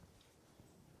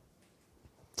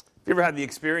you ever had the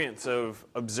experience of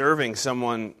observing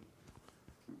someone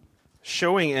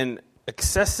showing an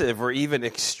excessive or even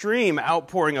extreme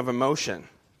outpouring of emotion,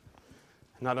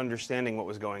 not understanding what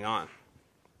was going on?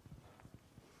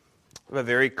 I have a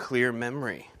very clear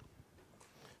memory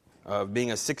of being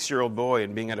a 6-year-old boy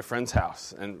and being at a friend's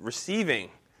house and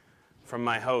receiving from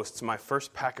my hosts my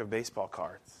first pack of baseball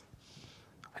cards.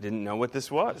 I didn't know what this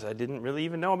was. I didn't really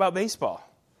even know about baseball.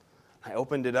 I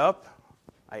opened it up.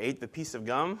 I ate the piece of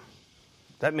gum.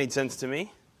 That made sense to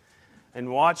me. And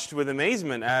watched with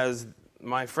amazement as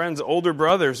my friend's older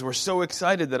brothers were so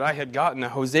excited that I had gotten a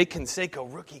Jose Canseco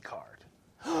rookie card.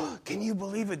 Can you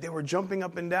believe it? They were jumping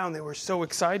up and down. They were so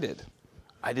excited.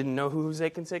 I didn't know who Jose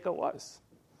Canseco was.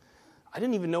 I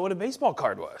didn't even know what a baseball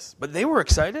card was, but they were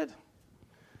excited.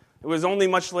 It was only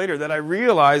much later that I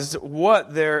realized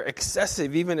what their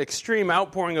excessive, even extreme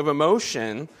outpouring of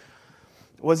emotion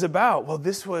was about. Well,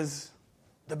 this was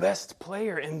the best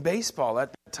player in baseball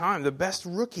at that time, the best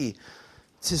rookie.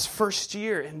 It's his first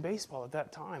year in baseball at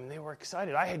that time. They were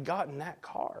excited. I had gotten that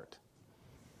card.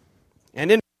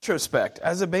 And in retrospect,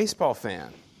 as a baseball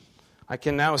fan, I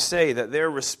can now say that their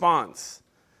response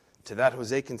to that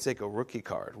Jose Canseco rookie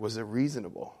card was a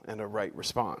reasonable and a right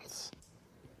response.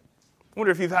 I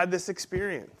wonder if you've had this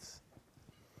experience.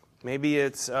 Maybe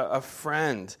it's a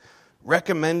friend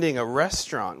recommending a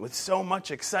restaurant with so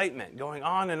much excitement, going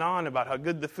on and on about how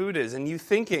good the food is, and you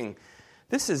thinking,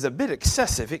 this is a bit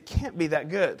excessive, it can't be that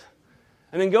good.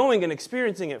 And then going and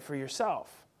experiencing it for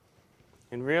yourself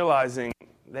and realizing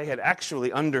they had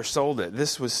actually undersold it.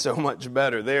 This was so much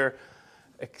better. Their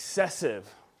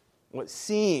excessive, what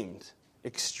seemed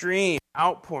extreme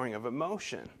outpouring of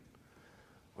emotion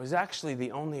was actually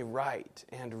the only right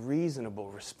and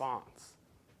reasonable response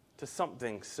to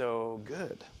something so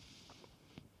good.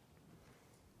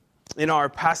 In our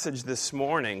passage this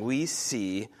morning, we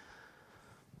see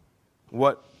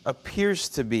what appears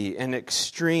to be an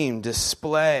extreme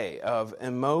display of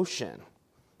emotion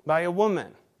by a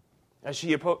woman as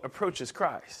she approaches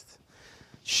Christ.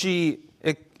 She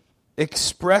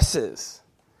expresses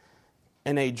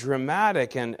in a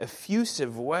dramatic and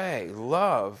effusive way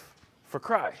love for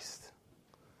Christ.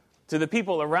 To the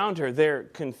people around her, they're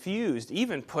confused,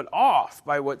 even put off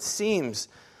by what seems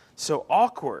so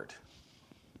awkward,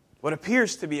 what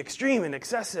appears to be extreme and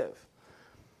excessive.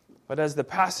 But as the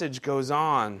passage goes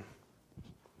on,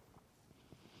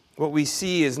 what we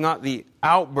see is not the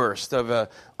outburst of an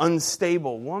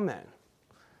unstable woman,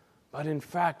 but in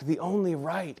fact, the only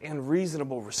right and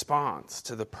reasonable response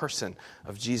to the person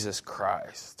of Jesus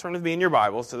Christ. Turn with me in your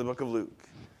Bibles to the book of Luke.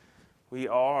 We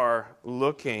are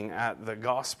looking at the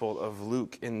Gospel of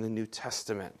Luke in the New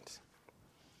Testament.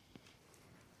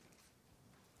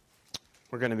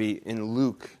 We're going to be in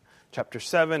Luke chapter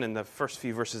 7 and the first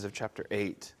few verses of chapter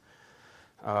 8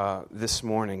 this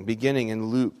morning, beginning in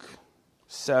Luke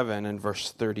 7 and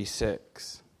verse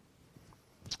 36.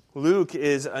 Luke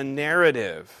is a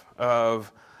narrative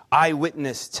of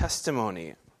eyewitness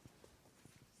testimony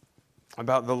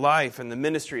about the life and the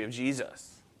ministry of Jesus.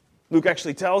 Luke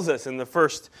actually tells us in the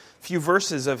first few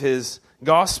verses of his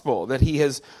gospel that he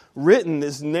has written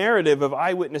this narrative of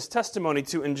eyewitness testimony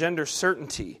to engender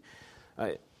certainty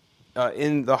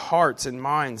in the hearts and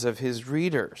minds of his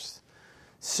readers.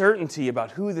 Certainty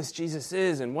about who this Jesus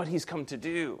is and what he's come to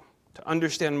do, to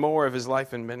understand more of his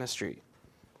life and ministry.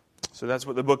 So that's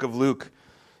what the book of Luke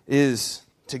is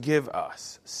to give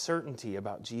us, certainty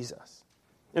about Jesus.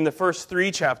 In the first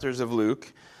 3 chapters of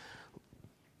Luke,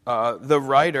 the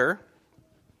writer,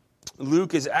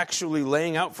 Luke, is actually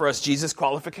laying out for us Jesus'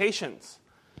 qualifications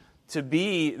to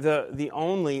be the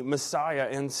only Messiah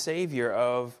and Savior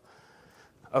of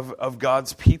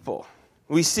God's people.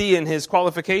 We see in his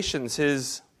qualifications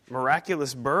his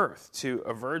miraculous birth to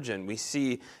a virgin. We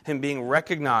see him being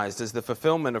recognized as the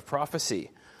fulfillment of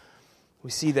prophecy. We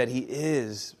see that he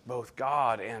is both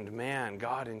God and man,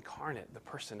 God incarnate, the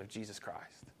person of Jesus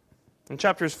Christ. In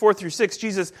chapters 4 through 6,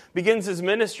 Jesus begins his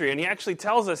ministry, and he actually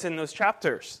tells us in those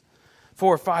chapters,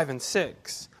 4, 5, and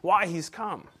 6, why he's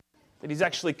come. That he's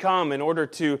actually come in order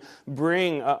to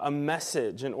bring a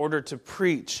message, in order to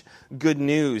preach good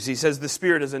news. He says the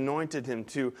Spirit has anointed him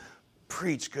to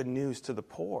preach good news to the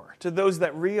poor, to those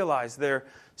that realize their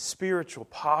spiritual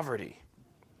poverty.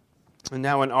 And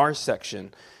now in our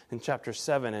section, in chapter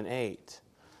 7 and 8,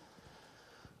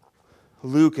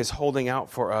 Luke is holding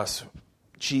out for us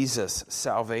Jesus'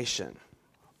 salvation,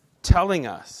 telling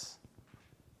us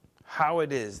how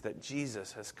it is that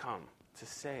Jesus has come to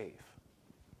save.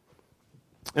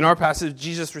 In our passage,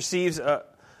 Jesus receives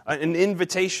an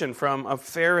invitation from a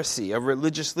Pharisee, a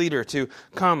religious leader, to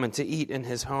come and to eat in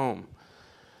his home.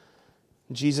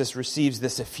 Jesus receives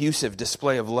this effusive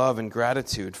display of love and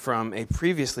gratitude from a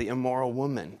previously immoral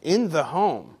woman in the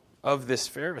home of this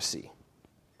Pharisee.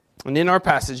 And in our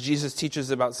passage, Jesus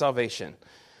teaches about salvation,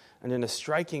 and in a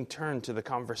striking turn to the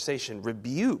conversation,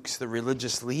 rebukes the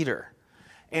religious leader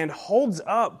and holds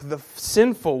up the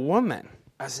sinful woman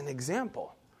as an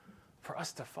example for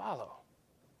us to follow.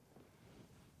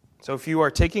 So if you are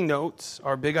taking notes,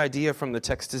 our big idea from the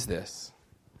text is this.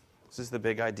 This is the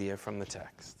big idea from the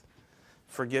text.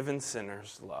 Forgiven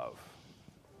sinners love.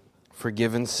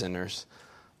 Forgiven sinners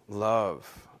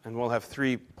love. And we'll have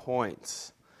 3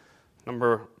 points.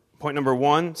 Point number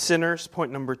 1, sinners.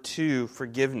 Point number 2,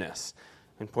 forgiveness.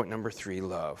 And point number 3,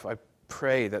 love. I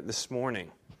pray that this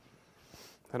morning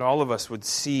that all of us would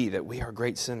see that we are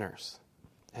great sinners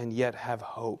and yet have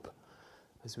hope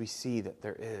as we see that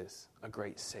there is a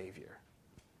great Savior.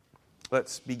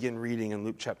 Let's begin reading in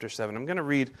Luke chapter 7. I'm going to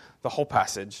read the whole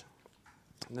passage,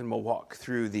 and then we'll walk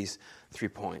through these 3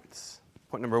 points.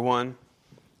 Point number 1,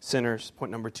 sinners.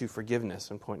 Point number 2,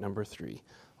 forgiveness. And point number 3,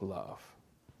 love.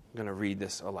 I'm going to read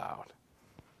this aloud.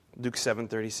 Luke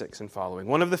 7:36 and following.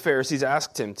 One of the Pharisees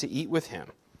asked him to eat with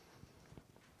him.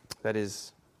 That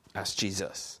is, asked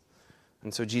Jesus.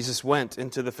 And so Jesus went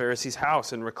into the Pharisee's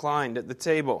house and reclined at the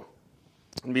table.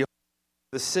 And behold,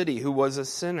 the city, who was a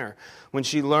sinner, when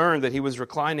she learned that he was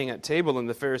reclining at table in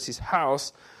the Pharisee's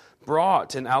house,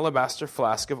 brought an alabaster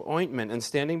flask of ointment, and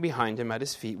standing behind him at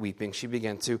his feet weeping, she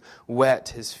began to wet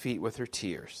his feet with her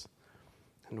tears,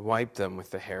 and wiped them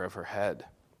with the hair of her head,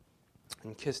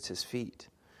 and kissed his feet,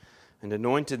 and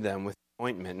anointed them with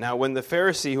ointment. Now when the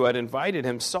Pharisee who had invited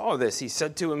him saw this, he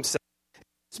said to himself, "If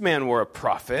this man were a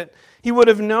prophet, he would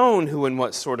have known who and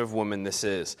what sort of woman this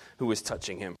is who is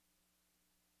touching him."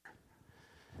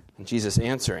 And Jesus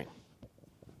answering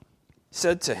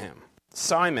said to him,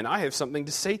 "Simon, I have something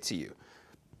to say to you."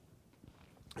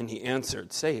 And he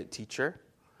answered, "Say it, teacher."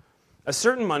 A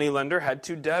certain moneylender had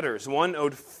 2 debtors. One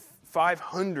owed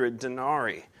 500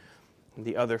 denarii, and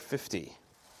the other 50.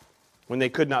 When they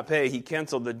could not pay, he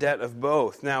canceled the debt of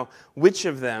both. Now, which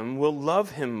of them will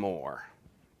love him more?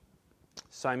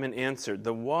 Simon answered,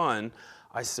 "The one,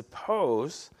 I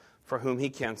suppose, for whom he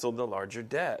canceled the larger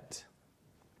debt."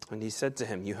 And he said to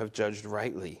him, "You have judged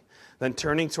rightly." Then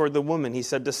turning toward the woman, he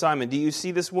said to Simon, "Do you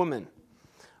see this woman?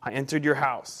 I entered your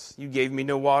house. You gave me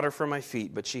no water for my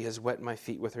feet, but she has wet my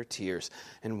feet with her tears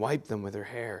and wiped them with her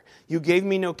hair. You gave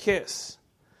me no kiss,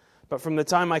 but from the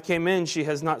time I came in, she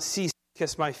has not ceased to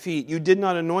kiss my feet. You did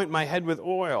not anoint my head with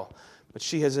oil, but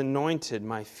she has anointed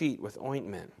my feet with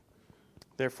ointment.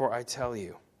 Therefore I tell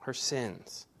you, her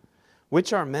sins,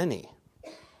 which are many,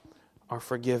 are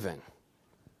forgiven.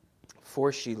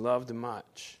 For she loved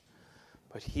much,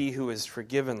 but he who is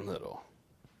forgiven little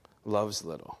loves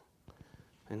little."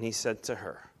 And he said to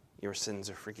her, "Your sins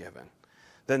are forgiven."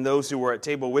 Then those who were at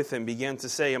table with him began to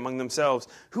say among themselves,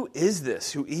 "Who is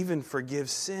this who even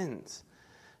forgives sins?"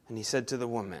 And he said to the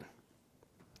woman,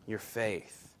 "Your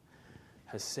faith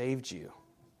has saved you.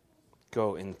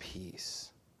 Go in peace."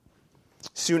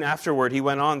 Soon afterward, he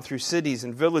went on through cities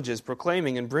and villages,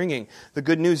 proclaiming and bringing the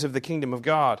good news of the kingdom of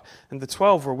God. And the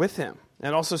 12 were with him,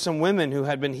 and also some women who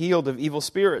had been healed of evil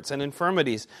spirits and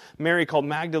infirmities, Mary called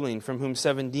Magdalene, from whom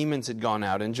 7 demons had gone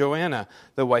out, and Joanna,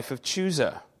 the wife of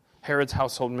Chuza, Herod's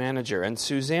household manager, and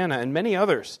Susanna, and many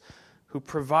others who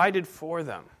provided for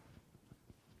them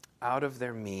out of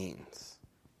their means.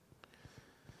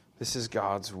 This is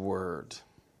God's word.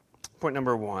 Point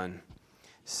number 1,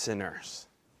 sinners.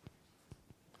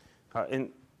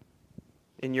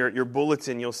 In your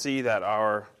bulletin, you'll see that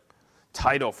our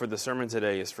title for the sermon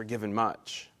today is Forgiven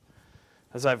Much.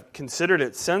 As I've considered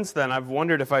it since then, I've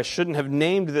wondered if I shouldn't have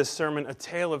named this sermon A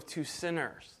Tale of Two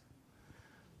Sinners.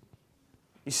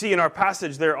 You see, in our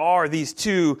passage, there are these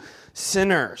 2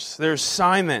 sinners. There's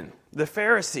Simon, the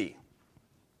Pharisee,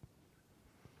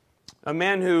 a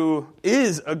man who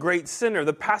is a great sinner.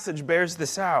 The passage bears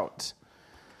this out.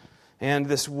 And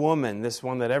this woman, this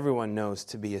one that everyone knows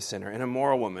to be a sinner, an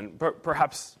immoral woman,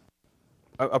 perhaps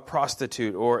a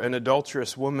prostitute or an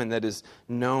adulterous woman that is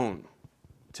known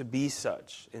to be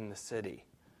such in the city.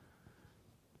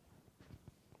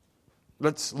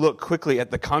 Let's look quickly at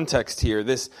the context here.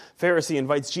 This Pharisee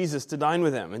invites Jesus to dine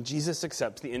with him, and Jesus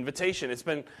accepts the invitation. It's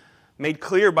been made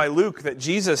clear by Luke that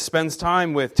Jesus spends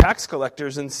time with tax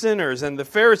collectors and sinners, and the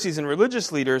Pharisees and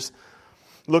religious leaders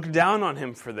look down on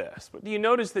him for this. But do you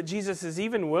notice that Jesus is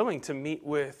even willing to meet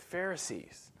with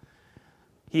Pharisees?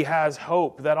 He has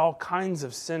hope that all kinds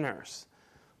of sinners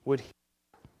would hear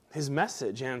his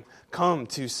message and come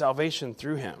to salvation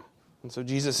through him. And so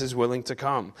Jesus is willing to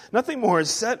come. Nothing more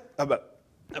is said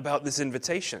about this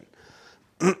invitation.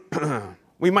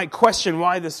 We might question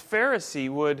why this Pharisee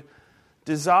would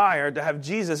desire to have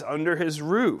Jesus under his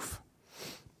roof.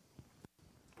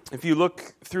 If you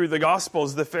look through the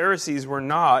Gospels, the Pharisees were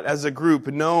not, as a group,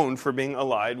 known for being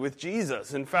allied with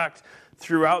Jesus. In fact,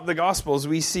 throughout the Gospels,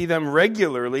 we see them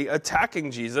regularly attacking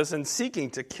Jesus and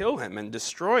seeking to kill him and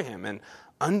destroy him and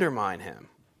undermine him.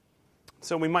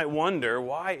 So we might wonder,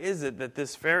 why is it that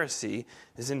this Pharisee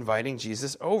is inviting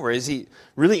Jesus over? Is he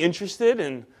really interested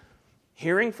in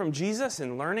hearing from Jesus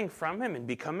and learning from him and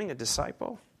becoming a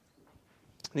disciple?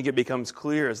 I think it becomes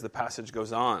clear as the passage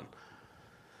goes on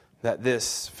that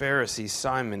this Pharisee,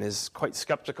 Simon, is quite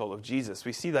skeptical of Jesus.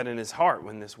 We see that in his heart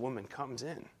when this woman comes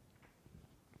in.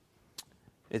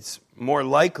 It's more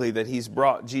likely that he's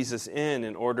brought Jesus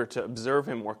in order to observe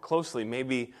him more closely,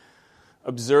 maybe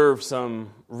observe some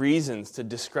reasons to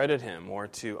discredit him or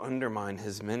to undermine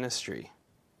his ministry.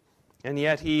 And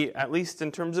yet he, at least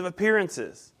in terms of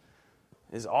appearances,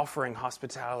 is offering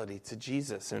hospitality to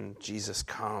Jesus, and Jesus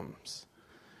comes.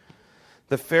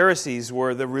 The Pharisees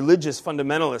were the religious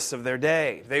fundamentalists of their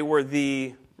day. They were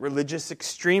the religious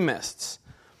extremists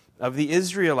of the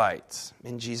Israelites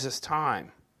in Jesus'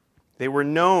 time. They were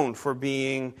known for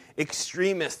being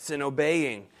extremists in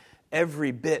obeying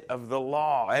every bit of the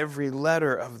law, every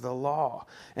letter of the law,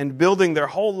 and building their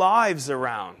whole lives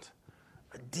around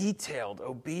a detailed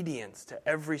obedience to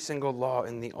every single law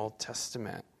in the Old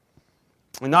Testament.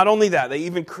 And not only that, they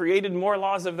even created more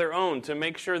laws of their own to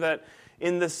make sure that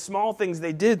in the small things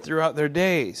they did throughout their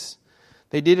days,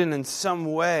 they didn't in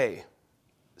some way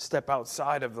step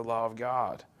outside of the law of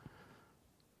God.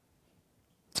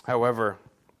 However,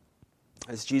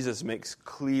 as Jesus makes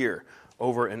clear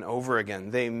over and over again,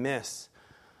 they miss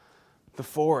the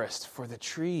forest for the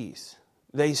trees.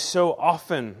 They so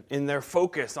often, in their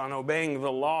focus on obeying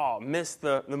the law, miss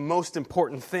the most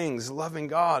important things, loving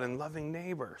God and loving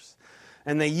neighbors.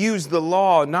 And they use the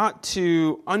law not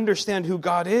to understand who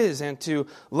God is and to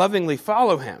lovingly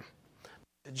follow him,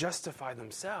 to justify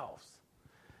themselves.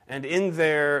 And in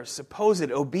their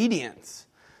supposed obedience,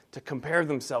 to compare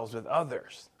themselves with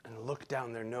others and look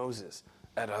down their noses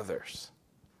at others.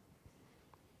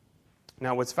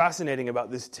 Now, what's fascinating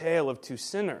about this tale of two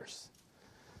sinners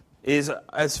is,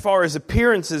 as far as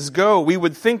appearances go, we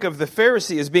would think of the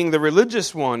Pharisee as being the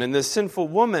religious one and the sinful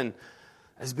woman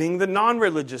as being the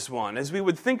non-religious one. As we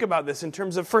would think about this in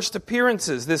terms of first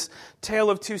appearances, this tale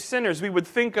of two sinners, we would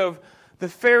think of the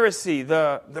Pharisee,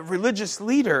 the religious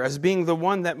leader, as being the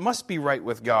one that must be right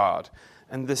with God,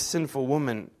 and this sinful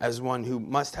woman as one who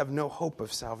must have no hope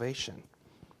of salvation.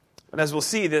 But as we'll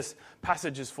see, this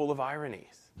passage is full of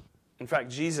ironies. In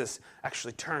fact, Jesus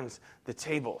actually turns the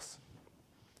tables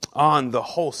on the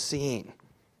whole scene.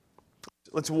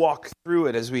 Let's walk through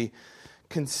it as we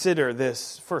consider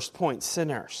this first point,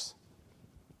 sinners.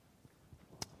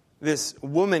 This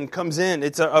woman comes in.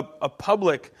 It's a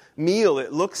public meal,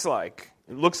 it looks like.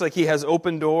 It looks like he has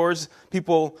open doors.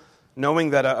 People, knowing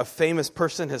that a famous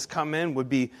person has come in, would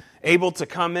be able to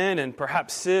come in and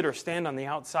perhaps sit or stand on the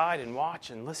outside and watch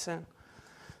and listen.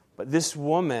 But this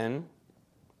woman,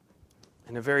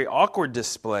 in a very awkward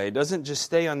display, doesn't just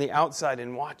stay on the outside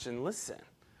and watch and listen.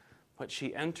 But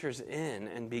she enters in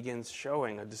and begins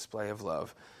showing a display of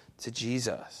love to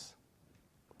Jesus.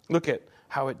 Look at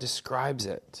how it describes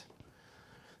it.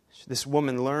 This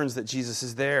woman learns that Jesus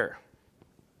is there.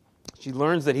 She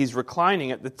learns that he's reclining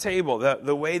at the table.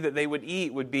 The way that they would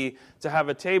eat would be to have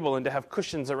a table and to have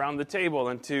cushions around the table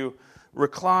and to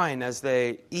recline as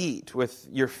they eat with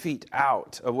your feet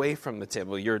out, away from the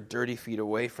table, your dirty feet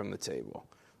away from the table.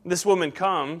 This woman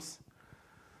comes,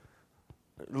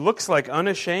 looks like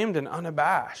unashamed and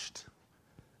unabashed,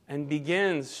 and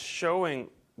begins showing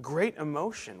great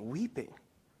emotion, weeping,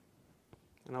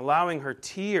 and allowing her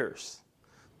tears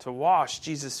to wash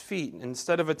Jesus' feet.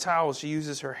 Instead of a towel, she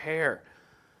uses her hair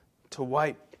to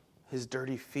wipe his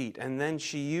dirty feet. And then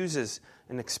she uses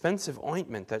an expensive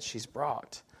ointment that she's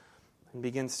brought and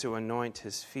begins to anoint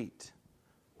his feet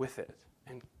with it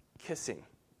and kissing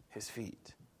his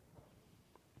feet.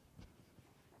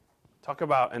 Talk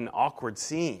about an awkward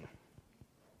scene.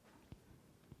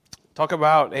 Talk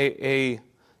about a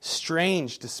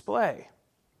strange display.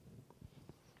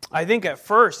 I think at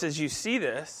first, as you see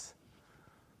this,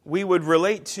 we would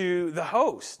relate to the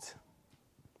host.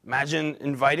 Imagine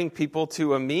inviting people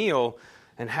to a meal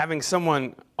and having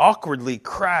someone awkwardly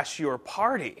crash your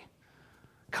party.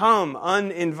 Come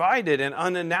uninvited and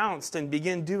unannounced and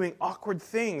begin doing awkward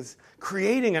things,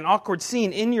 creating an awkward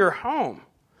scene in your home,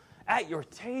 at your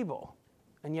table.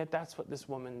 And yet that's what this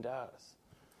woman does.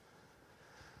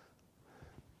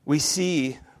 We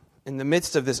see in the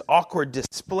midst of this awkward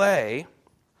display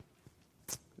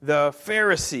the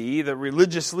Pharisee, the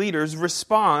religious leader's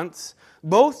response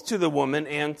both to the woman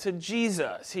and to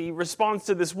Jesus. He responds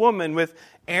to this woman with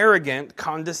arrogant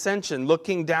condescension,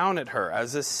 looking down at her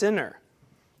as a sinner,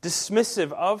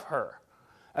 dismissive of her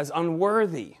as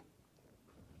unworthy.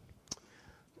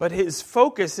 But his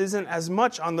focus isn't as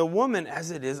much on the woman as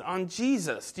it is on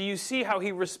Jesus. Do you see how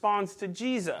he responds to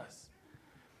Jesus?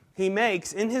 He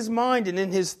makes, in his mind and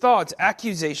in his thoughts,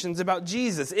 accusations about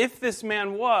Jesus. If this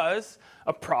man was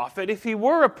a prophet, if he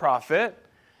were a prophet,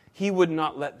 he would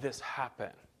not let this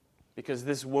happen. Because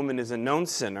this woman is a known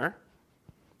sinner.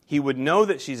 He would know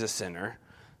that she's a sinner,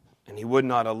 and he would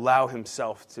not allow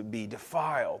himself to be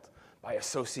defiled by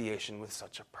association with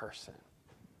such a person.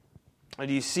 And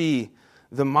do you see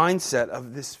the mindset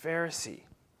of this Pharisee?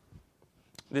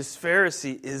 This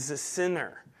Pharisee is a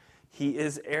sinner. He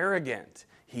is arrogant.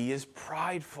 He is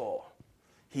prideful.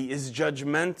 He is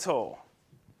judgmental.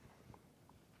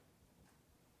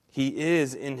 He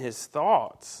is, in his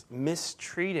thoughts,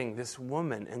 mistreating this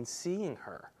woman and seeing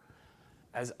her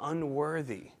as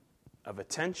unworthy of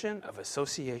attention, of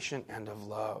association, and of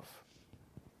love.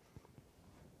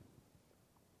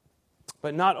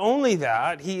 But not only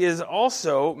that, he is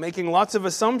also making lots of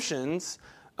assumptions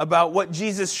about what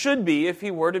Jesus should be if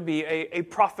he were to be a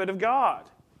prophet of God.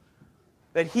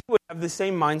 That he would have the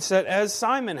same mindset as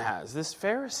Simon has, this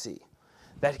Pharisee.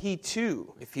 That he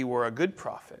too, if he were a good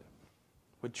prophet,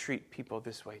 would treat people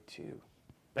this way too.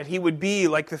 That he would be,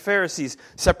 like the Pharisees,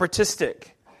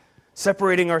 separatistic,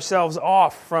 separating ourselves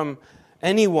off from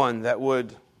anyone that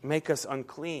would make us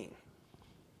unclean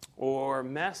or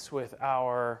mess with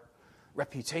our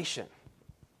reputation.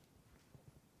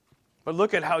 But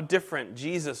look at how different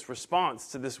Jesus'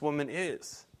 response to this woman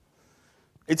is.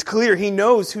 It's clear he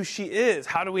knows who she is.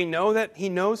 How do we know that he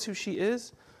knows who she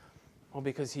is? Well,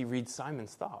 because he reads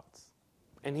Simon's thoughts.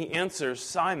 And he answers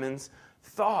Simon's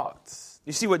thoughts.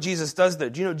 You see what Jesus does there?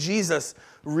 Do you know Jesus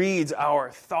reads our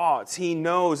thoughts? He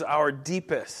knows our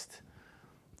deepest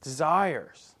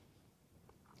desires.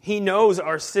 He knows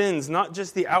our sins, not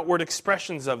just the outward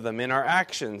expressions of them in our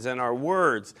actions and our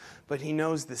words, but he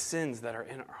knows the sins that are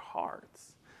in our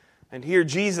hearts. And here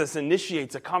Jesus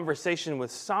initiates a conversation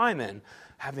with Simon,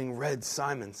 having read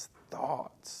Simon's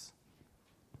thoughts.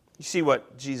 You see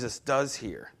what Jesus does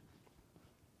here?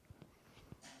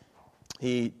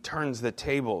 He turns the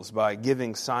tables by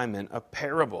giving Simon a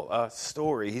parable, a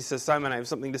story. He says, Simon, I have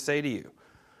something to say to you.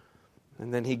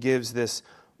 And then he gives this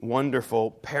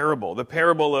wonderful parable, the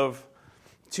parable of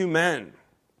two men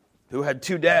who had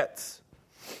two debts.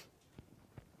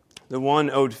 The one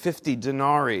owed 50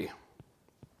 denarii,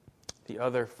 the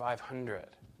other 500.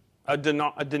 A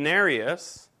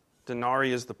denarius,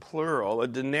 denarii is the plural, a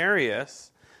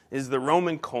denarius is the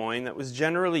Roman coin that was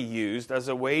generally used as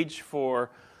a wage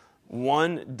for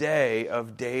 1 day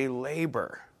of day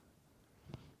labor.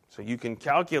 So you can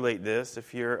calculate this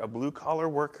if you're a blue-collar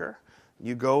worker.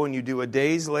 You go and you do a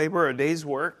day's labor, a day's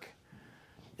work.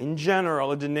 In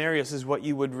general, a denarius is what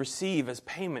you would receive as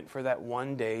payment for that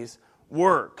 1 day's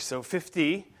work. So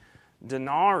 50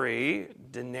 denarii,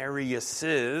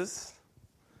 denariuses,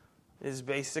 is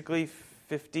basically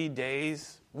 50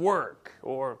 days' work,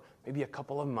 or maybe a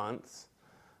couple of months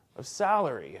of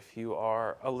salary if you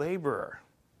are a laborer.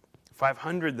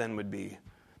 500 then would be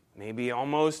maybe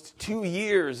almost 2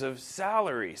 years of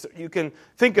salary. So you can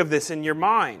think of this in your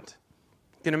mind.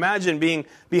 You can imagine being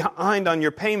behind on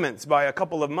your payments by a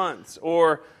couple of months,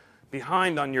 or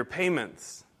behind on your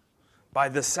payments by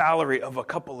the salary of a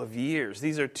couple of years.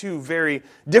 These are two very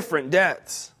different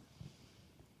debts.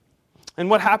 And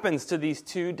what happens to these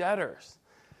two debtors?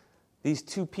 These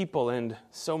two people in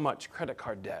so much credit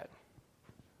card debt?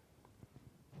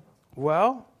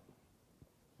 Well,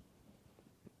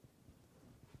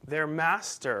 their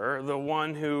master, the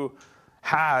one who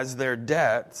has their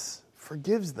debts,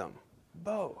 forgives them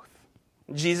both.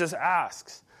 Jesus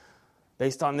asks,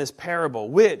 based on this parable,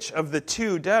 which of the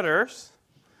two debtors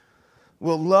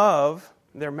will love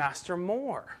their master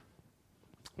more?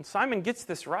 And Simon gets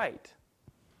this right.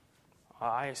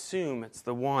 I assume it's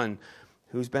the one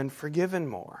who's been forgiven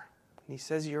more. And he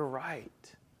says, you're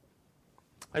right.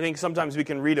 I think sometimes we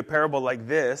can read a parable like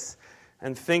this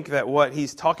and think that what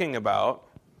he's talking about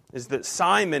is that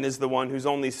Simon is the one who's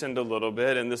only sinned a little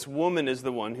bit, and this woman is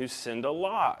the one who's sinned a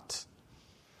lot.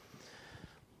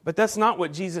 But that's not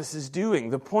what Jesus is doing.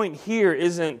 The point here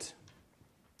isn't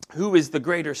who is the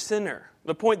greater sinner.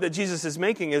 The point that Jesus is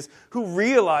making is who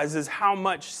realizes how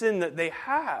much sin that they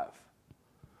have.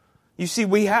 You see,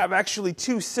 we have actually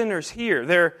two sinners here.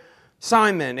 They're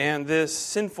Simon and this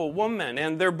sinful woman,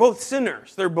 and they're both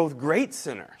sinners. They're both great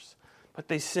sinners, but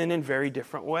they sin in very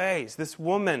different ways. This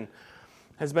woman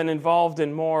has been involved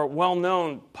in more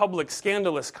well-known, public,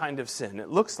 scandalous kind of sin. It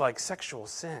looks like sexual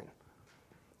sin.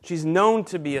 She's known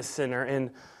to be a sinner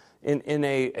in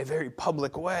a very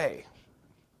public way.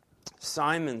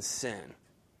 Simon's sin,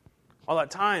 all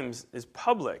at times is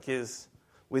public, is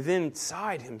within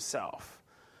inside himself.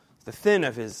 The sin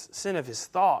of his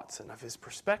thoughts and of his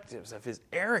perspectives, of his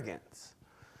arrogance.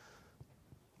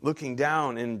 Looking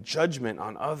down in judgment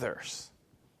on others.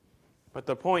 But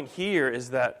the point here is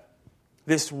that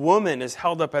this woman is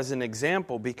held up as an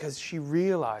example because she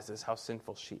realizes how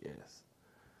sinful she is.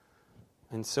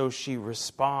 And so she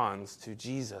responds to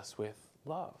Jesus with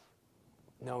love,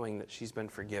 knowing that she's been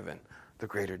forgiven the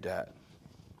greater debt.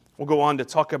 We'll go on to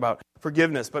talk about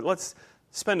forgiveness, but let's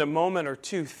spend a moment or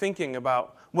two thinking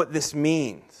about what this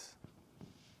means.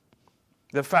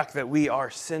 The fact that we are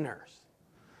sinners.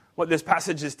 What this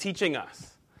passage is teaching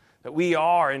us. That we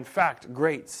are, in fact,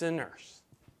 great sinners.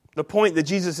 The point that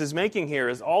Jesus is making here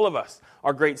is all of us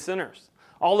are great sinners.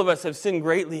 All of us have sinned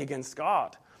greatly against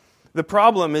God. The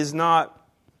problem is not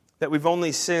that we've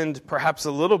only sinned perhaps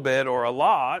a little bit or a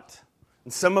lot.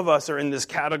 And some of us are in this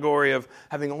category of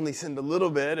having only sinned a little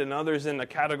bit and others in the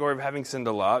category of having sinned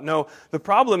a lot. No, the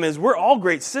problem is we're all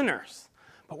great sinners,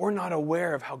 but we're not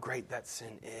aware of how great that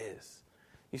sin is.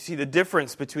 You see, the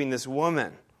difference between this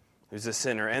woman who's a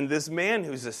sinner and this man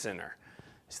who's a sinner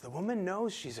is the woman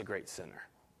knows she's a great sinner.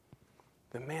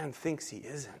 The man thinks he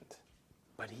isn't,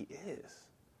 but he is.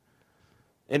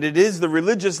 And it is the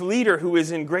religious leader who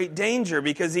is in great danger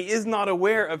because he is not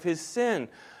aware of his sin,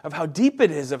 of how deep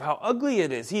it is, of how ugly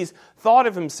it is. He's thought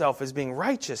of himself as being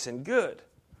righteous and good.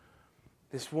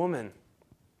 This woman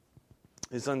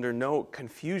is under no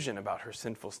confusion about her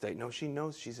sinful state. No, she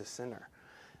knows she's a sinner.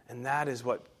 And that is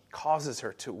what causes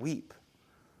her to weep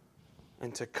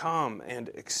and to come and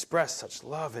express such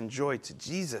love and joy to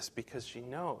Jesus because she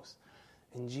knows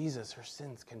in Jesus her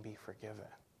sins can be forgiven.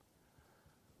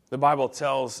 The Bible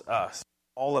tells us,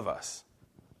 all of us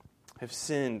have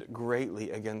sinned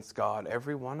greatly against God,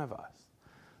 every one of us.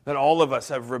 That all of us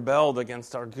have rebelled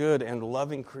against our good and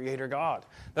loving Creator God.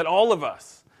 That all of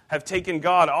us have taken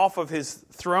God off of His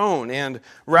throne, and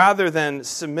rather than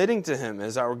submitting to Him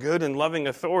as our good and loving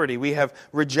authority, we have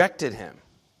rejected Him.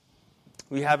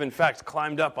 We have, in fact,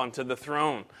 climbed up onto the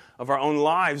throne of our own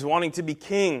lives, wanting to be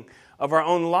king of our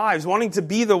own lives, wanting to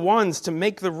be the ones to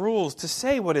make the rules, to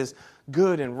say what is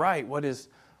good and right, what is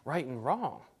right and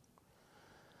wrong.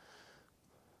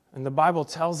 And the Bible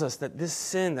tells us that this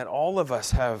sin that all of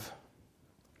us have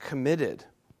committed,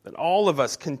 that all of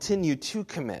us continue to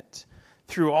commit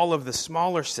through all of the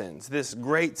smaller sins, this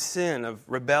great sin of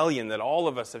rebellion that all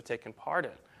of us have taken part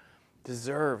in,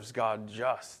 deserves God's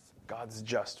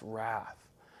just wrath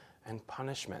and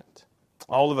punishment.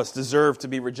 All of us deserve to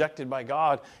be rejected by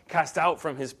God, cast out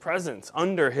from His presence,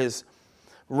 under His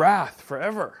wrath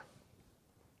forever.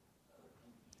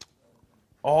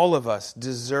 All of us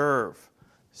deserve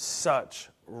such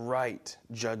right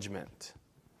judgment.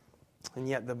 And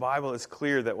yet the Bible is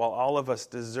clear that while all of us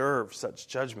deserve such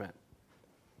judgment,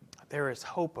 there is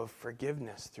hope of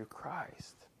forgiveness through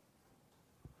Christ.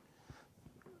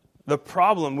 The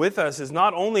problem with us is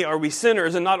not only are we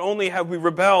sinners and not only have we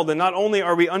rebelled and not only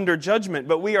are we under judgment,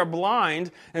 but we are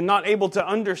blind and not able to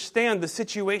understand the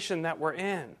situation that we're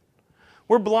in.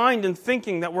 We're blind in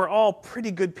thinking that we're all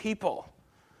pretty good people.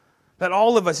 That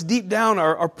all of us deep down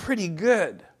are pretty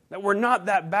good. That we're not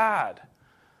that bad.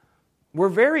 We're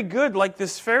very good like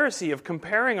this Pharisee of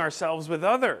comparing ourselves with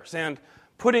others and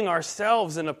putting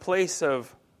ourselves in a place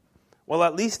of, well,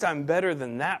 at least I'm better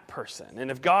than that person.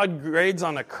 And if God grades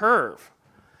on a curve,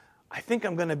 I think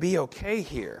I'm going to be okay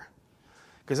here.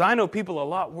 Because I know people a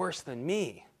lot worse than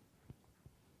me.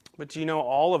 But you know,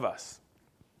 all of us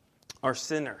are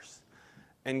sinners.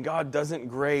 And God doesn't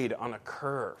grade on a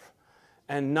curve.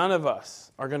 And none of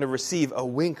us are going to receive a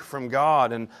wink from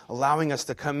God and allowing us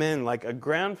to come in like a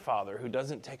grandfather who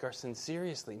doesn't take our sin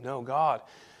seriously. No, God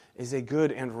is a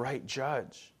good and right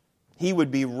judge. He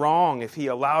would be wrong if He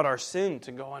allowed our sin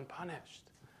to go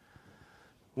unpunished.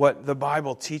 What the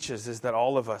Bible teaches is that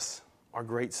all of us are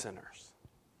great sinners.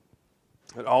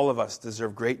 That all of us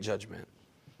deserve great judgment.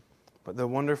 But the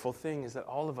wonderful thing is that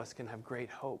all of us can have great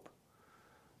hope.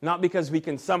 Not because we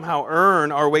can somehow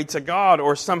earn our way to God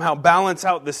or somehow balance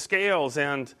out the scales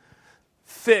and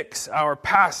fix our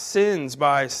past sins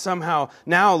by somehow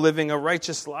now living a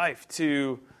righteous life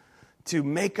to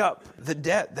make up the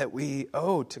debt that we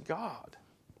owe to God.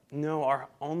 No, our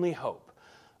only hope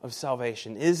of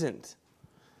salvation isn't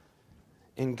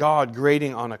in God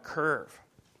grading on a curve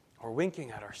or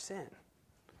winking at our sin,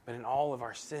 but in all of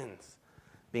our sins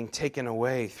being taken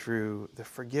away through the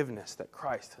forgiveness that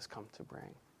Christ has come to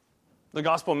bring. The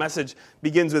gospel message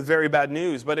begins with very bad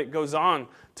news, but it goes on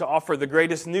to offer the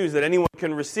greatest news that anyone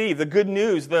can receive. The good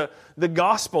news, the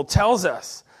gospel tells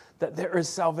us that there is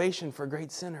salvation for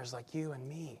great sinners like you and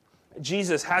me.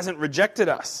 Jesus hasn't rejected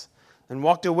us and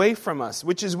walked away from us,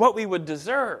 which is what we would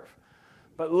deserve,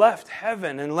 but left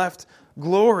heaven and left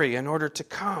glory in order to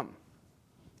come,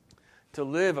 to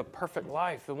live a perfect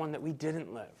life, the one that we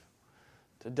didn't live,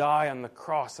 to die on the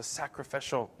cross, a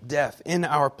sacrificial death in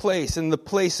our place, in the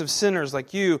place of sinners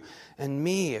like you and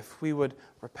me, if we would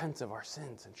repent of our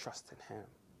sins and trust in Him.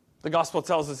 The gospel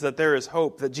tells us that there is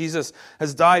hope, that Jesus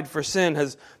has died for sin,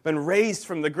 has been raised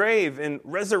from the grave in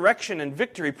resurrection and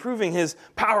victory, proving His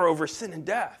power over sin and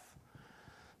death,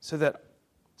 so that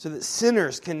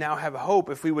sinners can now have hope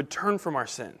if we would turn from our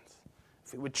sins,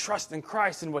 if we would trust in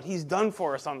Christ and what He's done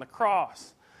for us on the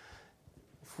cross.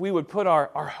 If we would put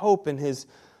our hope in His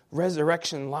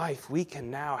resurrection life, we can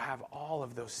now have all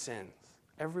of those sins,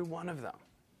 every one of them.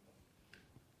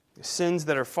 The sins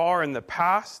that are far in the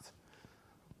past,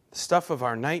 the stuff of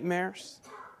our nightmares,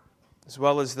 as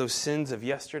well as those sins of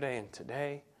yesterday and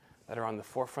today that are on the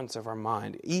forefronts of our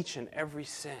mind. Each and every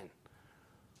sin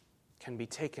can be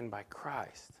taken by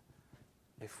Christ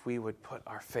if we would put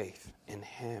our faith in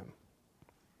Him.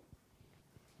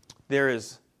 There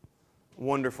is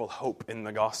wonderful hope in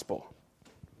the gospel.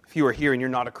 If you are here and you're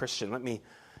not a Christian, let me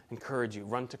encourage you,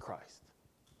 run to Christ.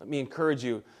 Let me encourage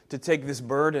you to take this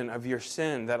burden of your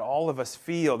sin that all of us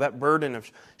feel, that burden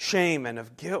of shame and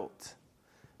of guilt,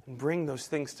 and bring those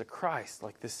things to Christ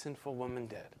like this sinful woman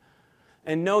did.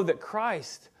 And know that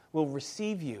Christ will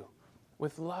receive you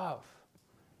with love.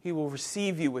 He will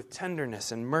receive you with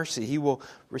tenderness and mercy. He will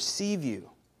receive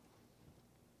you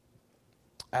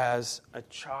as a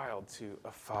child to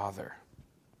a father.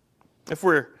 If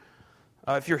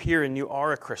you're here and you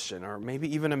are a Christian, or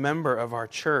maybe even a member of our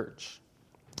church,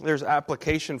 there's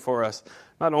application for us,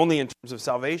 not only in terms of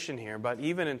salvation here, but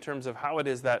even in terms of how it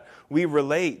is that we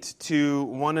relate to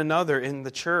one another in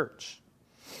the church.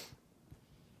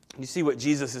 You see what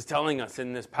Jesus is telling us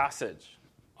in this passage.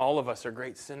 All of us are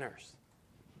great sinners.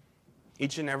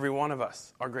 Each and every one of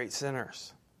us are great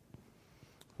sinners.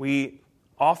 We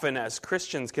often, as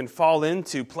Christians, can fall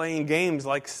into playing games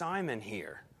like Simon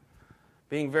here,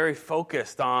 being very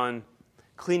focused on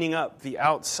cleaning up the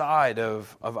outside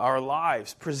of our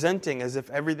lives, presenting as if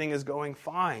everything is going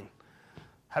fine,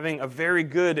 having a very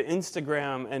good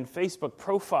Instagram and Facebook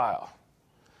profile,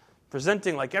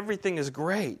 presenting like everything is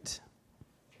great.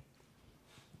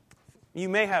 You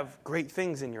may have great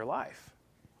things in your life.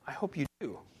 I hope you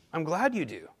do. I'm glad you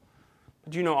do.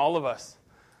 But you know, all of us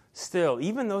still,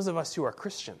 even those of us who are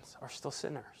Christians, are still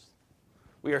sinners.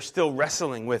 We are still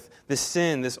wrestling with this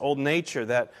sin, this old nature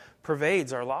that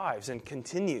pervades our lives and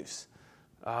continues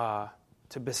to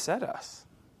beset us.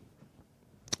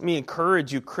 Let me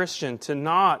encourage you, Christian, to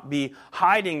not be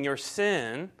hiding your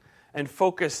sin and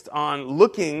focused on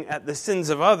looking at the sins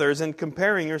of others and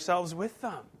comparing yourselves with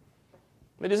them.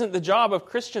 It isn't the job of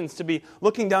Christians to be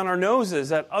looking down our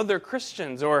noses at other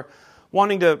Christians or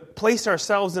wanting to place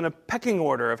ourselves in a pecking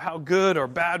order of how good or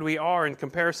bad we are in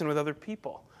comparison with other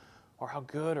people, or how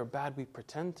good or bad we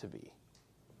pretend to be.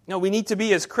 No, we need to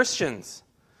be, as Christians,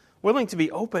 willing to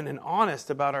be open and honest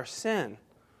about our sin,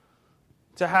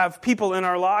 to have people in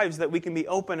our lives that we can be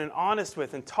open and honest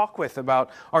with and talk with about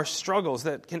our struggles,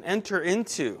 that can enter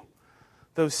into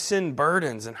those sin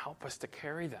burdens and help us to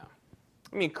carry them.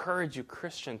 Let me encourage you,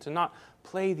 Christian, to not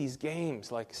play these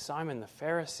games like Simon the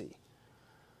Pharisee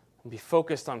and be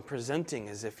focused on presenting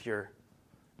as if you're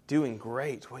doing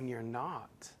great when you're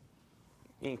not.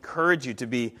 I encourage you to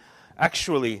be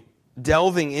actually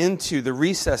delving into the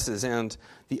recesses and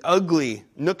the ugly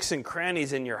nooks and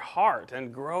crannies in your heart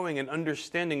and growing and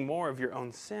understanding more of your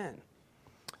own sin.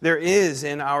 There is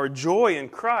in our joy in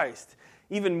Christ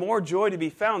even more joy to be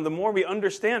found the more we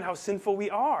understand how sinful we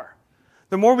are.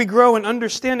 The more we grow in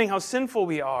understanding how sinful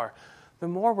we are, the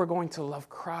more we're going to love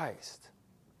Christ.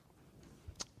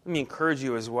 Let me encourage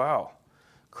you as well,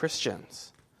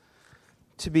 Christians,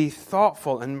 to be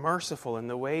thoughtful and merciful in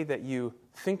the way that you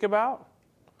think about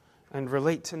and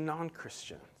relate to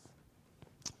non-Christians.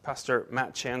 Pastor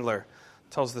Matt Chandler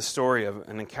tells the story of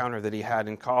an encounter that he had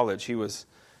in college. He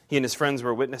and his friends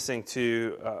were witnessing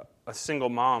to a single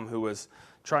mom who was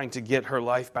trying to get her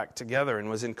life back together and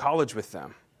was in college with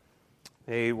them.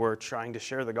 They were trying to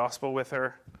share the gospel with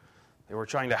her. They were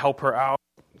trying to help her out,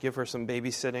 give her some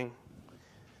babysitting.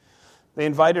 They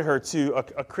invited her to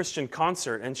a Christian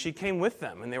concert, and she came with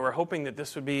them, and they were hoping that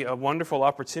this would be a wonderful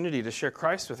opportunity to share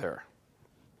Christ with her.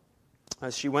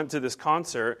 As she went to this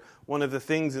concert, one of the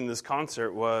things in this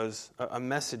concert was a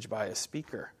message by a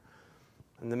speaker.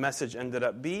 And the message ended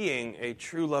up being a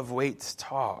True Love Waits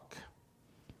talk.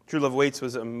 True Love Waits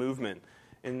was a movement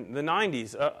in the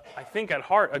 90s, I think at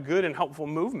heart, a good and helpful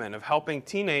movement of helping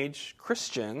teenage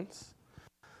Christians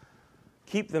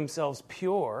keep themselves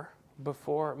pure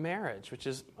before marriage, which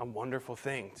is a wonderful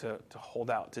thing to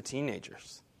hold out to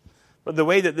teenagers. But the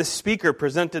way that this speaker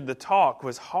presented the talk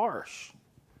was harsh.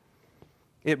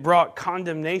 It brought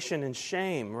condemnation and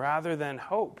shame rather than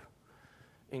hope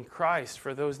in Christ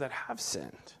for those that have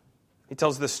sinned. He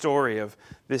tells the story of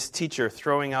this teacher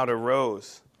throwing out a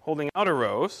rose, holding out a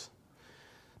rose,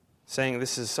 saying,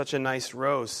 "This is such a nice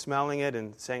rose," smelling it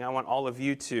and saying, "I want all of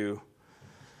you to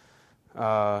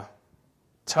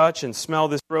touch and smell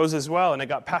this rose as well." And it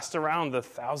got passed around the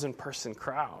 1,000-person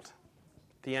crowd.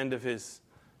 At the end of his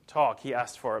talk, he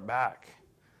asked for it back.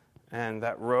 And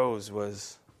that rose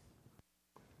was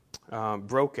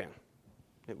broken.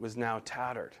 It was now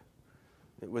tattered.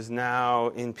 It was now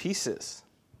in pieces.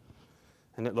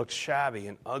 And it looked shabby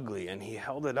and ugly. And he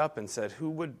held it up and said, who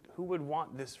would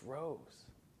want this rose?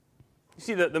 You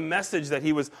see, the message that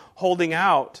he was holding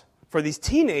out for these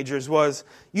teenagers was,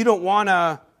 you don't want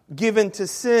to give in to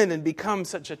sin and become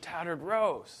such a tattered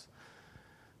rose.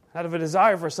 Out of a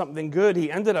desire for something good,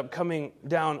 he ended up coming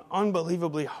down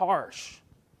unbelievably harsh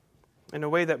in a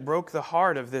way that broke the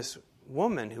heart of this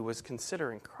woman who was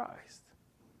considering Christ.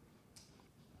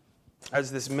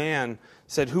 As this man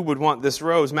said, "Who would want this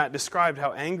rose?" Matt described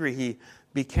how angry he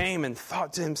became and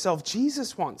thought to himself,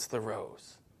 Jesus wants the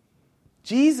rose.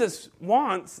 Jesus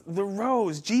wants the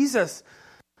rose. Jesus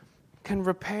can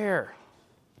repair,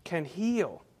 can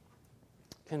heal,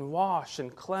 can wash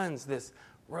and cleanse this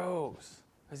rose,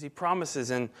 as he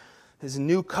promises in his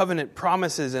new covenant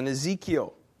promises in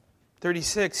Ezekiel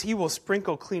 36. He will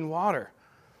sprinkle clean water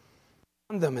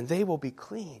on them and they will be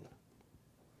clean.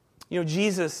 You know,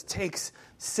 Jesus takes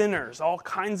sinners, all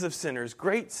kinds of sinners,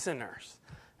 great sinners,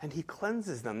 and he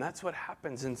cleanses them. That's what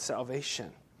happens in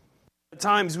salvation. At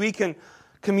times we can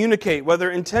communicate,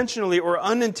 whether intentionally or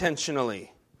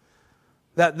unintentionally,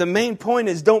 that the main point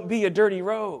is don't be a dirty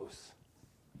rose.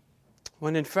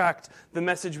 When in fact, the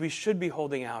message we should be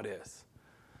holding out is,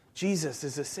 Jesus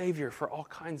is a Savior for all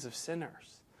kinds of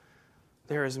sinners.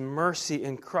 There is mercy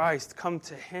in Christ. Come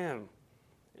to him.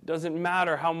 It doesn't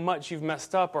matter how much you've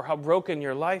messed up or how broken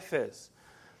your life is.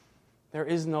 There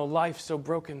is no life so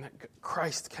broken that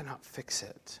Christ cannot fix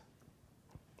it.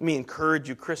 Let me encourage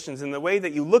you, Christians, in the way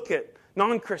that you look at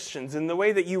non-Christians, in the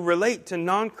way that you relate to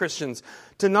non-Christians,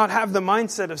 to not have the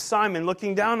mindset of Simon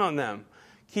looking down on them,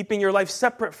 keeping your life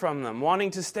separate from them, wanting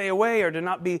to stay away or to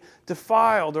not be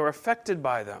defiled or affected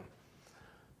by them,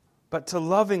 but to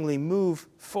lovingly move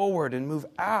forward and move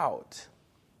out,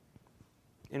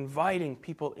 inviting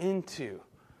people into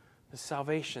the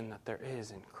salvation that there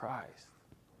is in Christ.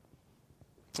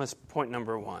 That's point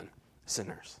number one,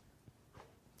 sinners.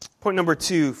 Point number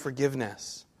two,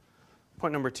 forgiveness.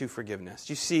 Point number two, forgiveness.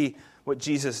 You see what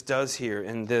Jesus does here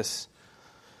in this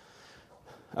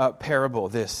parable,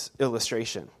 this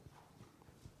illustration.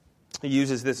 He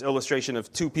uses this illustration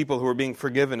of two people who are being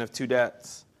forgiven of two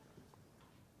debts.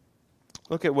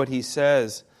 Look at what he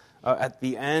says at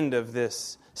the end of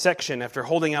this section after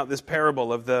holding out this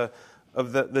parable of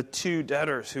the two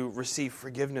debtors who receive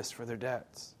forgiveness for their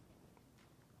debts.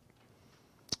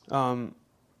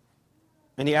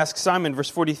 And he asks Simon, verse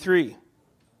 43.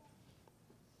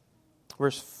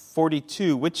 Verse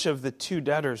 42, which of the two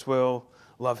debtors will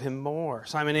love him more?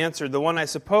 Simon answered, the one, I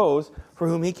suppose, for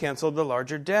whom he canceled the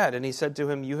larger debt. And he said to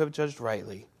him, you have judged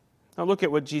rightly. Now look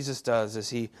at what Jesus does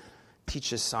as he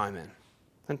teaches Simon.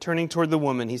 And turning toward the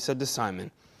woman, he said to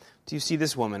Simon, do you see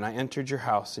this woman? I entered your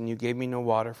house, and you gave me no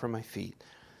water for my feet.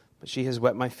 But she has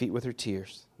wet my feet with her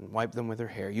tears and wiped them with her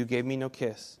hair. You gave me no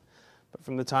kiss. But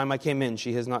from the time I came in,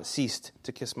 she has not ceased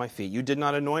to kiss my feet. You did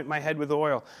not anoint my head with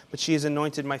oil, but she has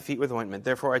anointed my feet with ointment.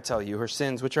 Therefore I tell you, her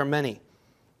sins, which are many,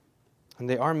 and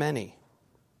they are many,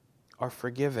 are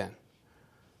forgiven.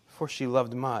 For she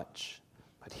loved much,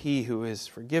 but he who is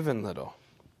forgiven little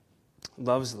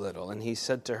loves little. And he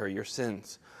said to her, your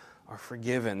sins are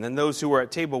forgiven. Then those who were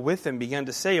at table with him began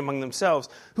to say among themselves,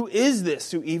 who is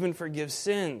this who even forgives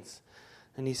sins?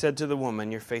 And he said to the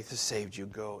woman, your faith has saved you.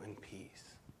 Go in peace.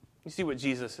 You see what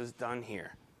Jesus has done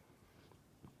here.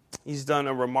 He's done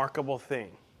a remarkable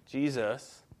thing.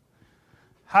 Jesus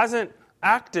hasn't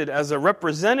acted as a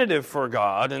representative for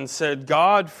God and said,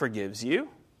 God forgives you.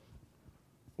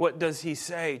 What does he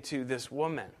say to this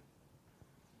woman?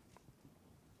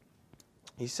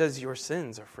 He says, your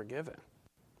sins are forgiven.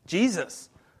 Jesus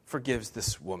forgives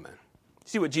this woman.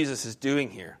 See what Jesus is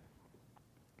doing here.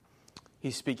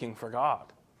 He's speaking for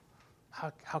God.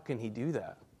 How can he do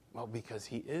that? Well, because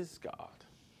he is God.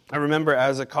 I remember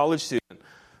as a college student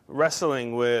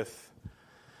wrestling with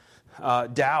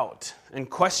doubt and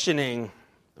questioning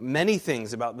many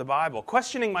things about the Bible,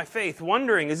 questioning my faith,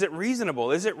 wondering, is it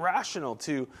reasonable, is it rational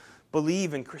to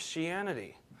believe in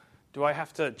Christianity? Do I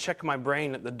have to check my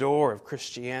brain at the door of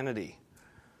Christianity?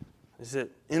 Is it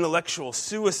intellectual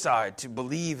suicide to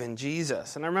believe in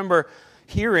Jesus? And I remember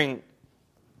hearing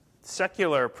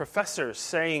secular professors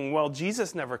saying, well,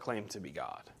 Jesus never claimed to be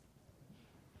God.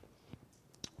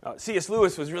 C.S.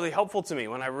 Lewis was really helpful to me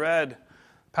when I read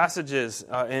passages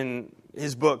in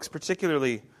his books,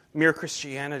 particularly Mere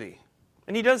Christianity.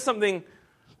 And he does something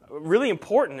really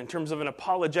important in terms of an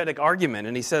apologetic argument.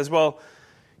 And he says, well,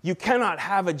 you cannot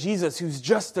have a Jesus who's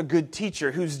just a good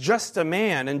teacher, who's just a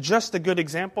man, and just a good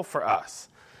example for us.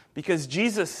 Because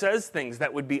Jesus says things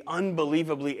that would be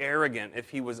unbelievably arrogant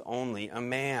if he was only a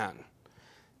man.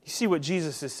 You see what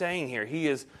Jesus is saying here? He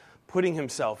is putting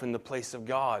himself in the place of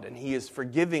God, and he is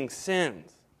forgiving sins.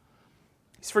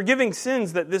 He's forgiving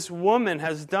sins that this woman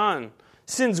has done,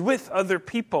 sins with other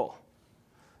people,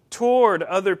 toward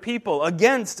other people,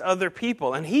 against other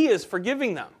people, and he is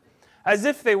forgiving them as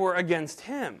if they were against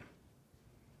him.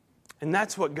 And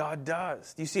that's what God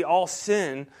does. You see, all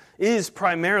sin is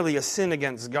primarily a sin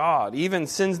against God, even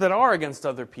sins that are against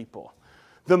other people.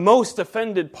 The most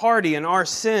offended party in our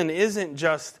sin isn't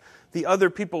just the other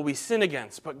people we sin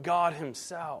against, but God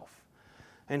himself.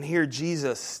 And here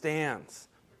Jesus stands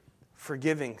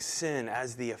forgiving sin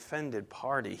as the offended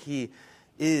party. He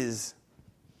is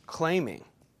claiming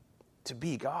to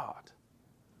be God.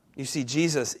 You see,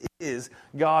 Jesus is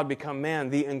God become man,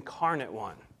 the incarnate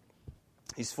one.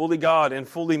 He's fully God and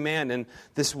fully man in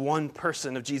this one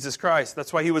person of Jesus Christ.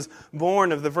 That's why he was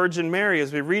born of the Virgin Mary,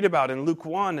 as we read about in Luke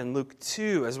 1 and Luke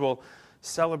 2, as we'll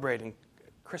celebrate in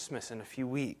Christmas in a few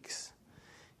weeks.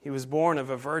 He was born of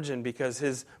a virgin because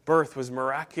his birth was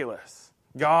miraculous.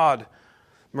 God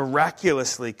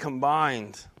miraculously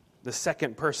combined the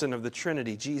second person of the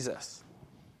Trinity, Jesus,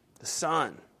 the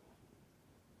Son,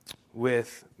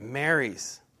 with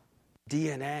Mary's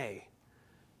DNA.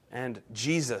 And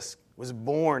Jesus was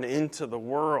born into the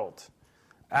world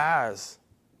as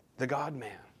the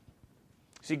God-man.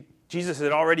 See, Jesus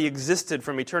had already existed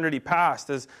from eternity past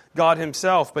as God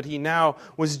himself, but he now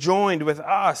was joined with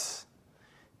us.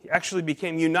 He actually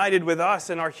became united with us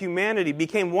in our humanity,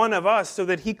 became one of us so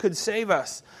that he could save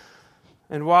us.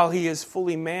 And while he is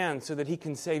fully man so that he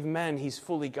can save men, he's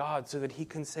fully God so that he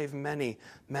can save many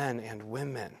men and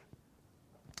women.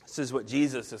 This is what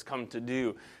Jesus has come to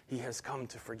do. He has come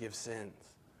to forgive sins.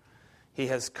 He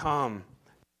has come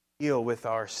to deal with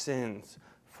our sins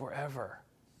forever.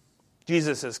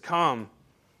 Jesus has come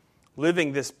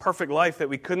living this perfect life that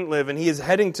we couldn't live, and he is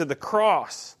heading to the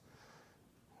cross,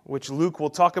 which Luke will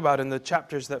talk about in the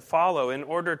chapters that follow, in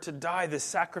order to die this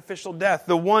sacrificial death,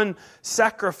 the one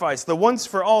sacrifice, the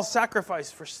once-for-all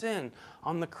sacrifice for sin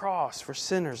on the cross for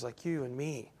sinners like you and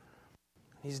me.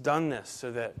 He's done this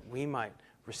so that we might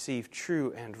receive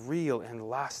true and real and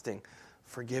lasting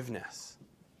forgiveness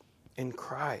in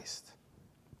Christ.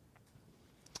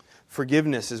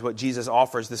 Forgiveness is what Jesus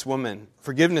offers this woman.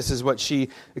 Forgiveness is what she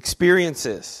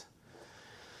experiences.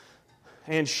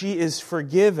 And she is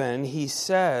forgiven, he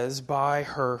says, by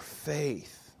her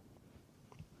faith.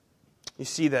 You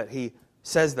see that he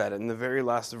says that in the very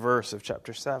last verse of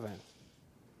chapter 7.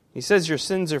 He says your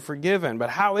sins are forgiven, but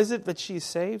how is it that she's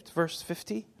saved? Verse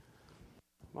 50.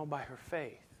 Well, by her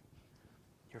faith.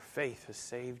 Your faith has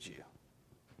saved you.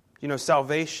 You know,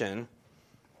 salvation,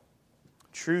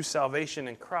 true salvation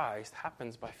in Christ,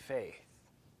 happens by faith.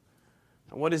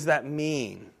 And what does that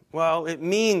mean? Well, it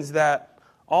means that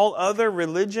all other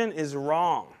religion is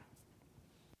wrong.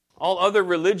 All other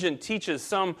religion teaches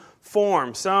some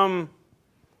form, some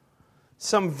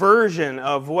version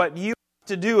of what you have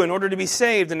to do in order to be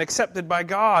saved and accepted by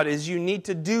God is you need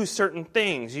to do certain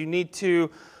things. You need to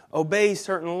obey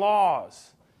certain laws.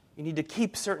 You need to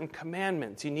keep certain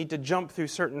commandments. You need to jump through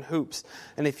certain hoops.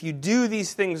 And if you do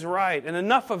these things right, and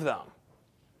enough of them,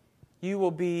 you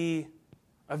will be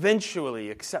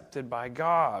eventually accepted by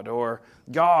God or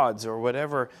gods or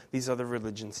whatever these other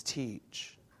religions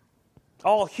teach.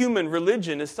 All human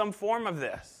religion is some form of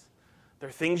this. There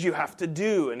are things you have to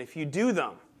do, and if you do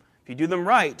them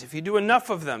right, if you do enough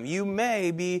of them, you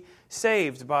may be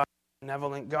saved by a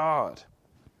benevolent God.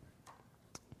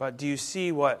 But do you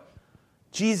see what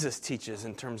Jesus teaches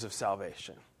in terms of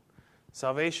salvation?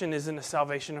 Salvation isn't a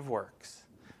salvation of works.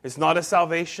 It's not a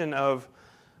salvation of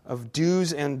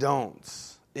do's and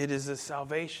don'ts. It is a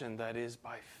salvation that is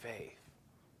by faith.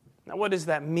 Now, what does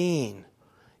that mean?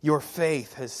 Your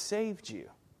faith has saved you.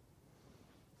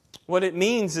 What it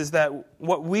means is that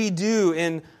what we do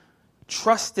in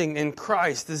trusting in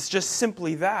Christ is just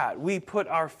simply that. We put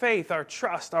our faith, our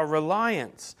trust, our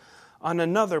reliance on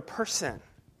another person.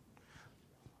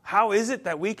 How is it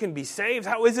that we can be saved?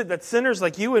 How is it that sinners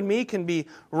like you and me can be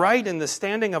right in the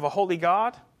standing of a holy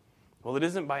God? Well, it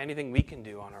isn't by anything we can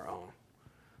do on our own.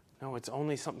 No, it's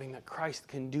only something that Christ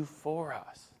can do for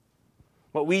us.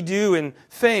 What we do in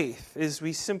faith is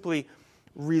we simply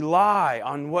rely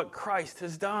on what Christ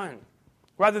has done.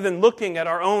 Rather than looking at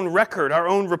our own record, our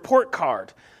own report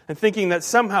card, and thinking that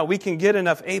somehow we can get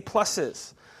enough A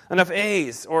pluses, enough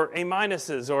A's or A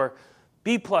minuses or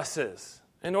B pluses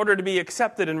in order to be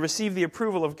accepted and receive the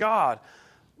approval of God.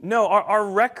 No, our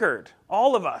record,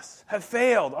 all of us have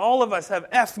failed. All of us have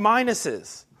F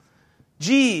minuses,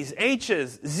 G's,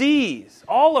 H's, Z's,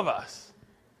 all of us.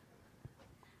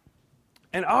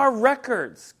 And our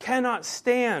records cannot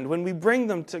stand when we bring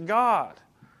them to God.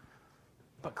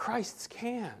 But Christ's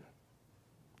can.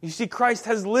 You see, Christ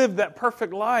has lived that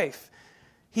perfect life.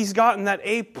 He's gotten that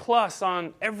A+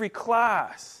 on every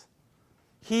class.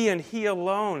 He and He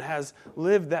alone has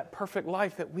lived that perfect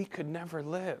life that we could never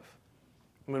live.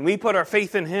 When we put our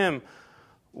faith in Him,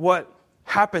 what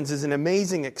happens is an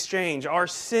amazing exchange. Our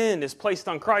sin is placed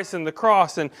on Christ in the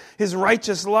cross, and His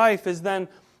righteous life is then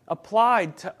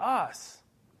applied to us.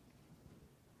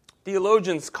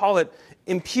 Theologians call it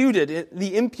imputed,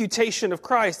 the imputation of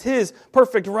Christ. His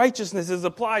perfect righteousness is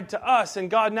applied to us, and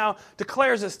God now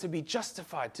declares us to be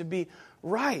justified, to be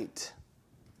right.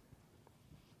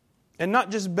 And not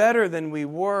just better than we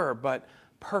were, but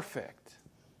perfect.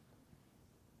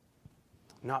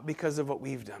 Not because of what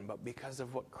we've done, but because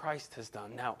of what Christ has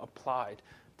done, now applied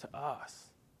to us.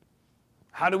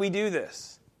 How do we do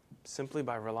this? Simply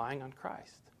by relying on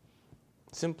Christ.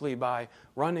 Simply by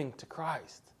running to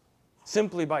Christ.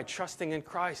 Simply by trusting in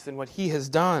Christ and what He has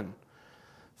done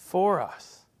for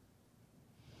us.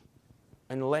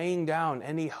 And laying down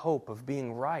any hope of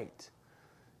being right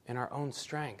in our own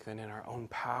strength and in our own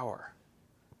power.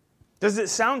 Does it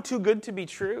sound too good to be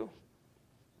true?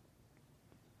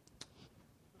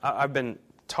 I've been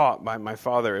taught by my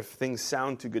father, if things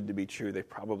sound too good to be true, they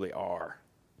probably are.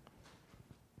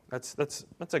 That's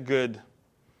a good,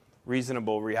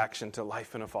 reasonable reaction to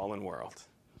life in a fallen world.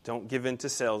 Don't give in to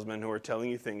salesmen who are telling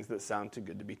you things that sound too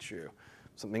good to be true.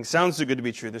 If something sounds too good to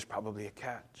be true, there's probably a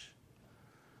catch.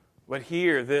 But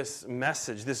here, this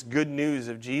message, this good news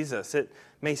of Jesus, it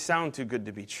may sound too good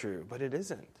to be true, but it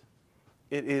isn't.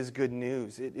 It is good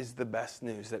news. It is the best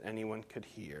news that anyone could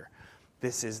hear.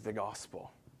 This is the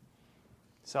gospel.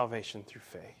 Salvation through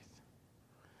faith.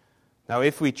 Now,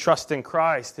 if we trust in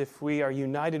Christ, if we are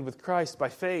united with Christ by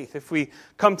faith, if we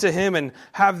come to Him and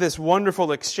have this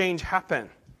wonderful exchange happen,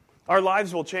 our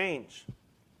lives will change.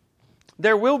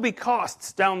 There will be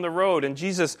costs down the road, and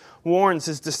Jesus warns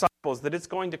His disciples that it's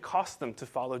going to cost them to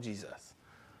follow Jesus.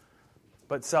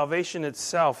 But salvation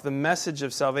itself, the message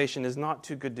of salvation, is not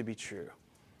too good to be true.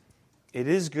 It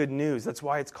is good news. That's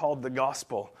why it's called the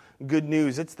gospel. Good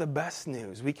news. It's the best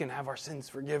news. We can have our sins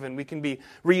forgiven. We can be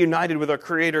reunited with our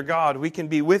Creator God. We can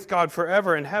be with God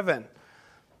forever in heaven.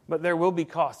 But there will be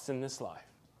costs in this life.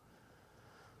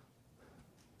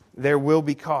 There will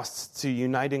be costs to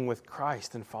uniting with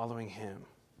Christ and following Him.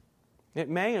 It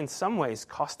may in some ways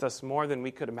cost us more than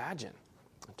we could imagine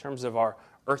in terms of our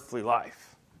earthly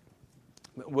life.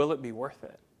 But will it be worth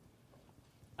it?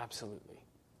 Absolutely.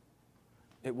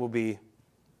 It will be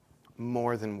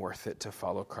more than worth it to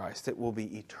follow Christ. It will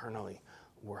be eternally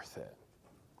worth it.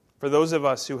 For those of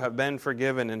us who have been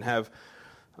forgiven and have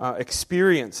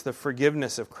experienced the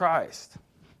forgiveness of Christ,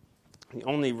 the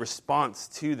only response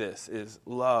to this is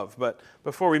love. But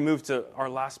before we move to our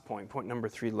last point, point number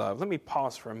 3, love, let me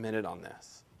pause for a minute on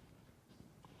this.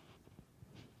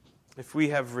 If we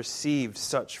have received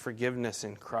such forgiveness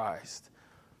in Christ,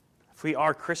 if we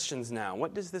are Christians now,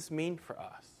 what does this mean for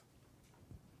us?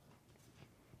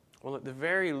 Well, at the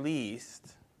very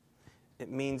least, it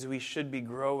means we should be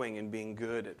growing and being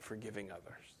good at forgiving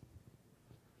others.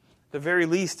 At the very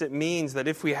least, it means that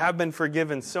if we have been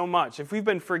forgiven so much, if we've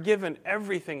been forgiven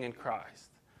everything in Christ,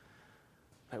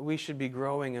 that we should be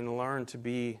growing and learn to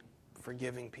be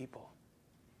forgiving people.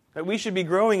 That we should be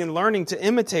growing and learning to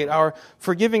imitate our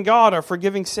forgiving God, our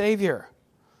forgiving Savior.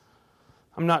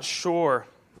 I'm not sure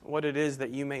what it is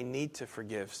that you may need to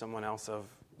forgive someone else of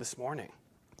this morning.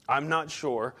 I'm not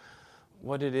sure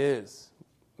what it is.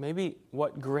 Maybe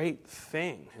what great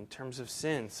thing in terms of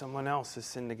sin someone else has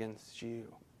sinned against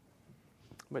you.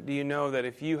 But do you know that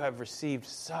if you have received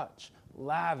such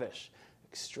lavish,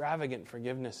 extravagant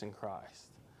forgiveness in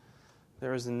Christ,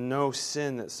 there is no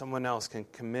sin that someone else can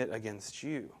commit against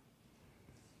you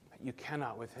that you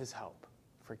cannot, with His help,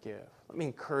 forgive. Let me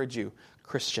encourage you,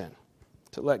 Christian.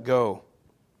 to let go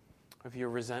of your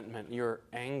resentment, your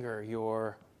anger,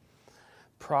 your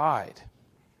pride,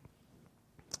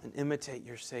 and imitate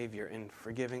your Savior in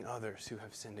forgiving others who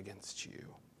have sinned against you.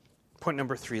 Point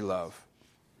number 3, love.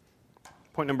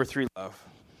 Point number 3, love.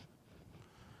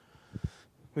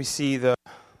 We see the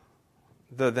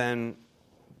then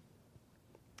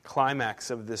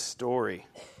climax of this story.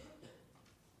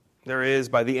 There is,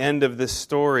 by the end of this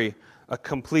story, a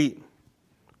complete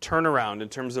turnaround in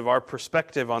terms of our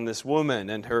perspective on this woman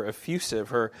and her effusive,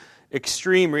 her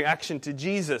extreme reaction to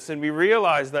Jesus. And we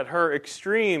realize that her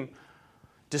extreme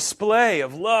display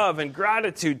of love and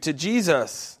gratitude to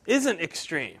Jesus isn't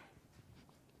extreme.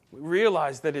 We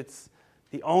realize that it's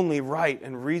the only right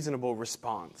and reasonable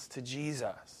response to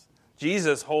Jesus.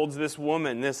 Jesus holds this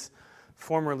woman, this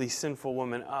formerly sinful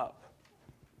woman, up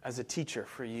as a teacher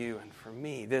for you and for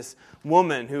me. This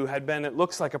woman who had been, it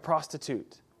looks like, a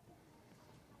prostitute,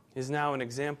 is now an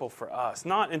example for us.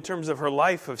 Not in terms of her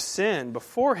life of sin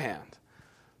beforehand,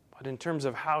 but in terms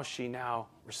of how she now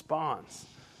responds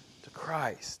to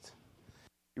Christ.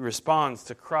 She responds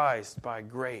to Christ by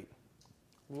great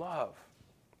love.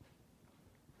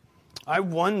 I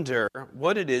wonder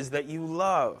what it is that you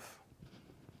love.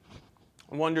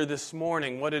 I wonder this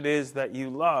morning what it is that you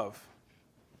love.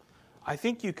 I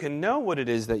think you can know what it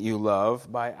is that you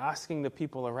love by asking the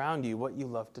people around you what you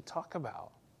love to talk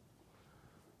about.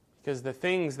 Because the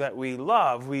things that we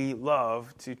love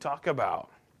to talk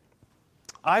about.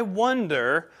 I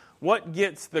wonder what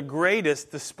gets the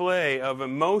greatest display of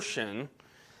emotion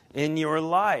in your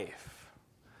life.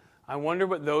 I wonder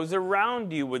what those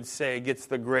around you would say gets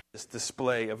the greatest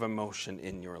display of emotion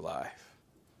in your life.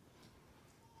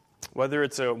 Whether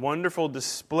it's a wonderful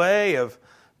display of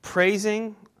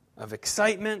praising, of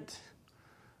excitement,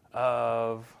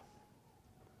 of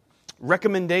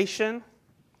recommendation,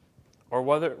 or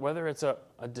whether it's a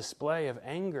display of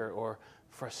anger or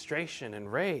frustration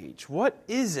and rage. What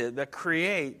is it that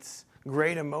creates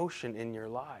great emotion in your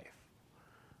life?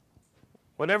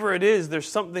 Whatever it is, there's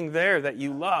something there that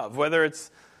you love. Whether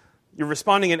it's you're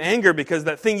responding in anger because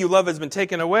that thing you love has been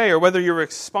taken away, or whether you're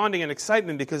responding in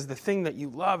excitement because the thing that you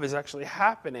love is actually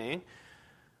happening,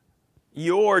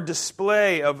 your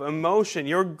display of emotion,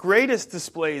 your greatest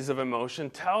displays of emotion,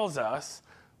 tells us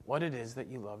what it is that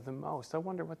you love the most. I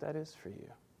wonder what that is for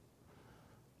you.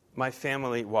 My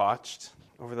family watched,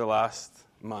 over the last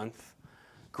month,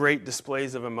 great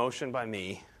displays of emotion by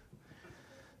me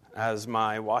as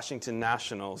my Washington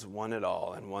Nationals won it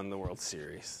all and won the World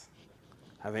Series.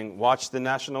 Having watched the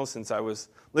Nationals since I was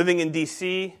living in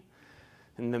D.C.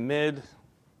 in the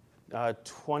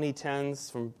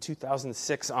mid-2010s, from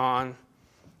 2006 on,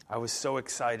 I was so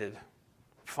excited,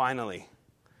 finally,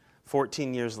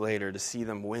 14 years later, to see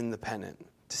them win the pennant,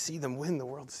 to see them win the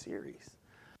World Series.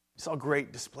 I saw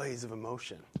great displays of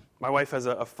emotion. My wife has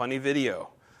a funny video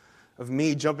of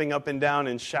me jumping up and down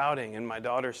and shouting, and my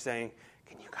daughter saying,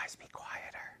 "Can you guys be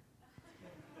quieter?"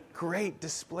 Great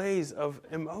displays of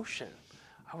emotion.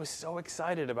 I was so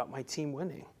excited about my team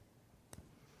winning.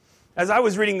 As I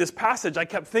was reading this passage, I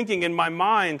kept thinking in my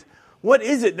mind, what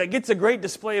is it that gets a great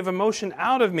display of emotion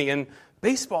out of me? And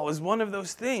baseball is one of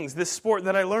those things. This sport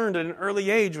that I learned at an early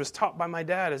age was taught by my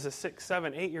dad as a 6,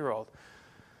 7, 8-year-old.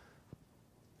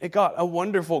 It got a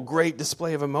wonderful, great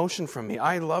display of emotion from me.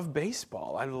 I love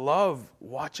baseball. I love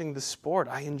watching the sport.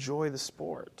 I enjoy the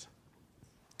sport.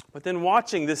 But then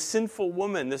watching this sinful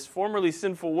woman, this formerly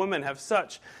sinful woman, have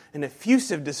such an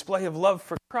effusive display of love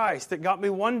for Christ, it got me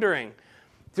wondering,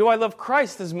 do I love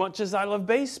Christ as much as I love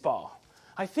baseball?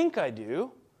 I think I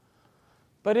do.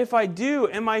 But if I do,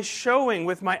 am I showing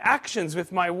with my actions,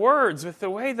 with my words, with the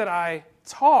way that I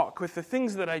talk, with the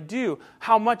things that I do,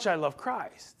 how much I love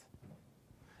Christ?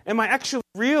 Am I actually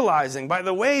realizing by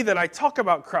the way that I talk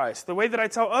about Christ, the way that I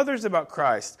tell others about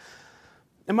Christ,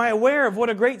 am I aware of what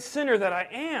a great sinner that I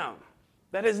am,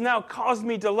 that has now caused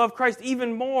me to love Christ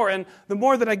even more, and the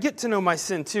more that I get to know my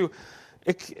sin, to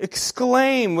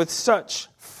exclaim with such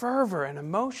fervor and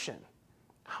emotion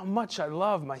how much I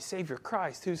love my Savior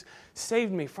Christ, who's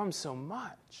saved me from so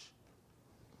much.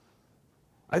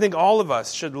 I think all of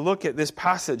us should look at this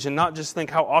passage and not just think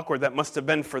how awkward that must have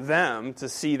been for them to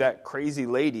see that crazy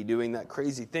lady doing that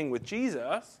crazy thing with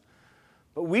Jesus,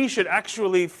 but we should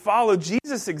actually follow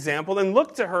Jesus' example and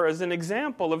look to her as an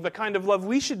example of the kind of love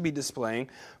we should be displaying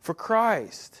for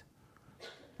Christ.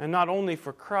 And not only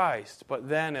for Christ, but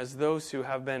then as those who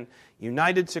have been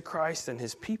united to Christ and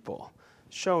His people,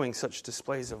 showing such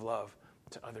displays of love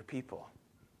to other people.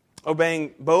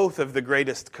 Obeying both of the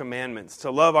greatest commandments,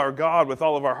 to love our God with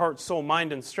all of our heart, soul,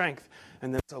 mind, and strength,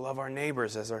 and then to love our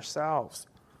neighbors as ourselves.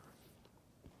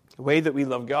 The way that we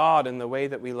love God and the way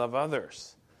that we love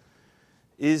others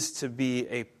is to be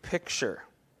a picture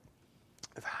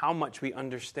of how much we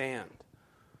understand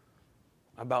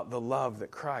about the love that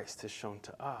Christ has shown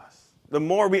to us. The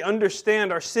more we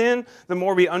understand our sin, the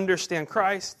more we understand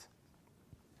Christ,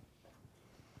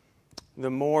 the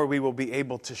more we will be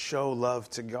able to show love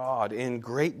to God in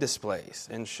great displays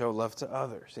and show love to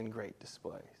others in great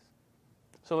displays.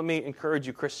 So let me encourage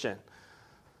you, Christian.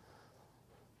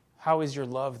 How is your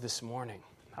love this morning?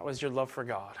 How is your love for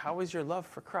God? How is your love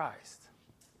for Christ?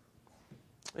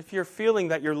 If you're feeling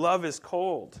that your love is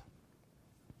cold,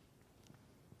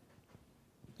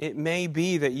 it may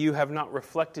be that you have not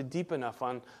reflected deep enough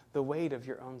on the weight of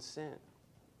your own sin.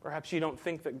 Perhaps you don't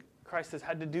think that Christ has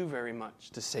had to do very much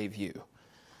to save you.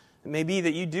 It may be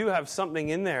that you do have something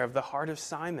in there of the heart of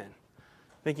Simon,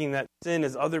 thinking that sin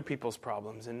is other people's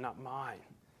problems and not mine.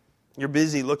 You're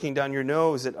busy looking down your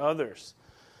nose at others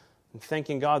and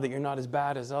thanking God that you're not as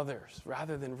bad as others,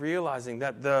 rather than realizing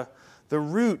that the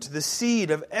root, the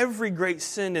seed of every great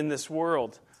sin in this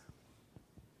world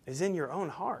is in your own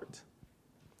heart.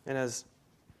 And as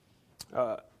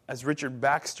Richard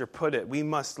Baxter put it, we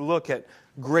must look at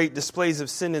great displays of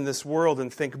sin in this world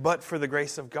and think, but for the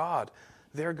grace of God,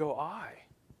 there go I.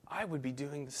 I would be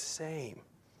doing the same.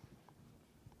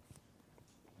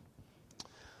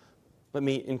 Let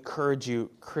me encourage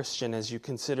you, Christian, as you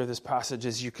consider this passage,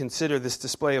 as you consider this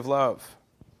display of love,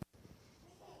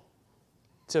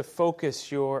 to focus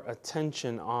your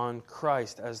attention on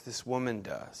Christ as this woman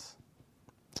does.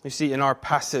 You see, in our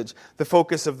passage, the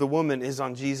focus of the woman is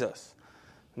on Jesus,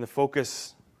 and the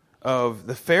focus of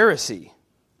the Pharisee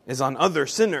is on other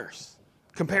sinners,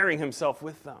 comparing himself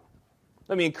with them.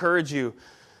 Let me encourage you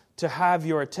to have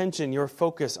your attention, your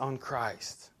focus on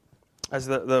Christ. As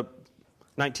the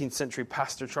 19th century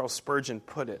pastor Charles Spurgeon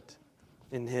put it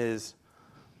in his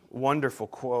wonderful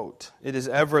quote, "It is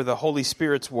ever the Holy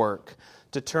Spirit's work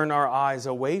to turn our eyes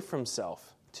away from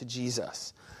self to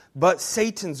Jesus. But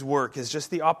Satan's work is just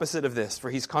the opposite of this,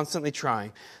 for he's constantly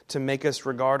trying to make us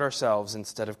regard ourselves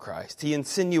instead of Christ. He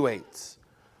insinuates,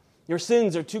 'Your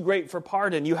sins are too great for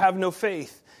pardon. You have no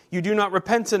faith. You do not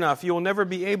repent enough. You will never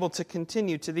be able to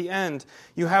continue to the end.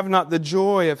 You have not the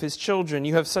joy of his children.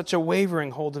 You have such a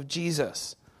wavering hold of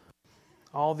Jesus.'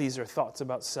 All these are thoughts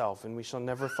about self, and we shall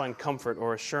never find comfort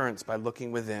or assurance by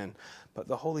looking within. But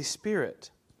the Holy Spirit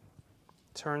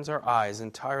turns our eyes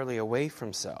entirely away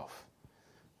from self.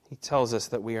 He tells us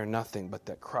that we are nothing, but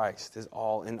that Christ is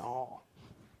all in all."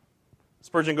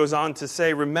 Spurgeon goes on to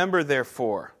say, "Remember,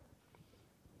 therefore,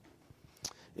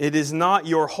 it is not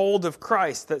your hold of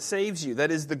Christ that saves you.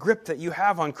 That is the grip that you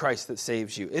have on Christ that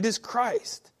saves you. It is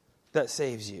Christ that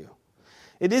saves you.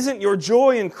 It isn't your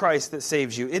joy in Christ that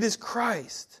saves you. It is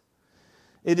Christ.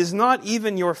 It is not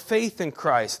even your faith in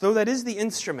Christ, though that is the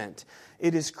instrument.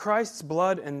 It is Christ's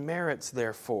blood and merits,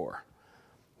 therefore,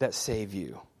 that save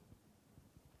you.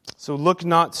 So look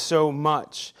not so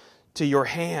much to your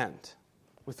hand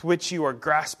with which you are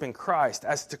grasping Christ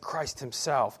as to Christ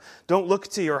himself. Don't look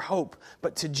to your hope,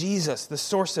 but to Jesus, the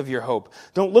source of your hope.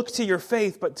 Don't look to your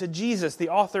faith, but to Jesus, the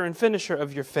author and finisher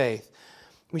of your faith.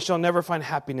 We shall never find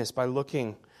happiness by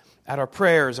looking at our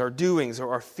prayers, our doings,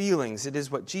 or our feelings. It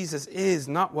is what Jesus is,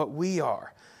 not what we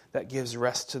are, that gives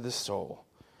rest to the soul.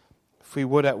 If we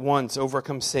would at once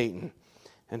overcome Satan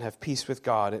and have peace with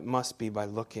God, it must be by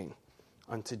looking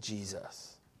unto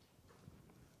Jesus."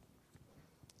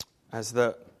 As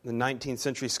the 19th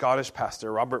century Scottish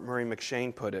pastor Robert Murray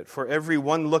McShane put it, "For every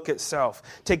one look at self,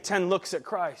 take 10 looks at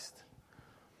Christ.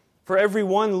 For every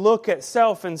one look at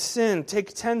self and sin,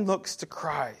 take 10 looks to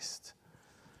Christ."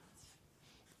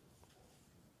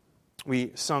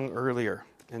 We sung earlier,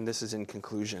 and this is in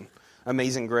conclusion,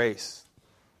 "Amazing Grace,"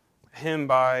 a hymn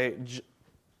by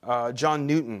John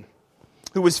Newton,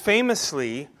 who was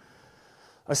famously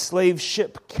a slave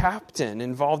ship captain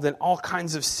involved in all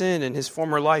kinds of sin in his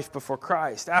former life before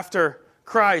Christ. After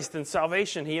Christ and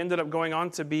salvation, he ended up going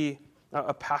on to be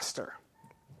a pastor.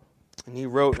 And he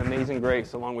wrote Amazing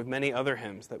Grace along with many other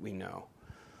hymns that we know.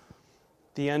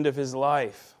 At the end of his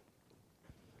life,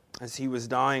 as he was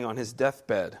dying on his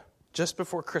deathbed, just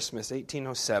before Christmas,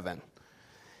 1807,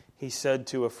 he said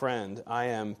to a friend, "I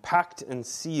am packed and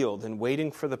sealed and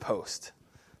waiting for the post."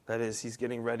 That is, he's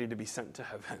getting ready to be sent to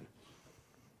heaven.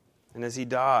 And as he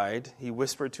died, he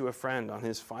whispered to a friend on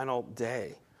his final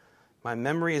day, "My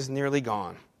memory is nearly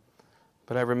gone,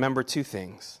 but I remember 2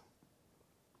 things,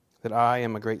 that I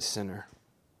am a great sinner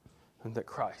and that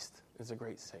Christ is a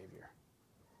great Savior."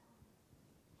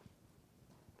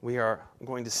 We are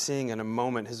going to sing in a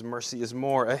moment, "His Mercy is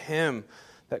More," a hymn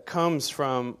that comes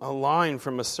from a line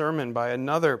from a sermon by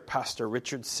another pastor,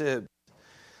 Richard Sibbes,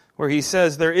 where he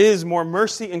says, there is more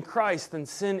mercy in Christ than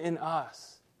sin in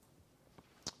us.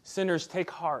 Sinners,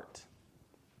 take heart.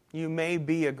 You may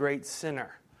be a great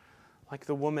sinner, like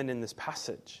the woman in this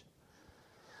passage.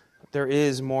 But there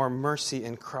is more mercy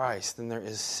in Christ than there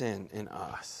is sin in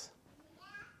us.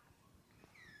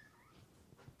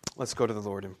 Let's go to the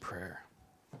Lord in prayer.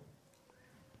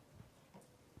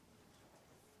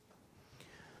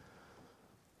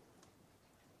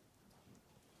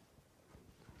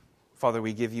 Father,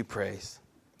 we give you praise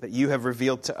that you have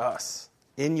revealed to us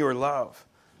in your love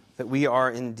that we are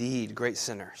indeed great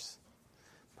sinners.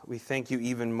 But we thank you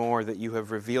even more that you have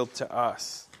revealed to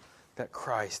us that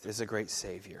Christ is a great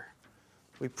Savior.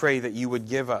 We pray that you would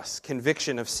give us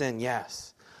conviction of sin,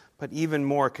 yes, but even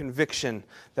more conviction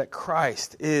that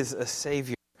Christ is a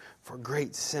Savior for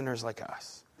great sinners like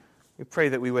us. We pray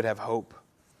that we would have hope.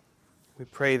 We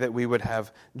pray that we would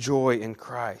have joy in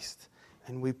Christ.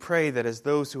 And we pray that as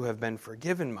those who have been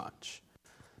forgiven much,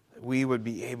 that we would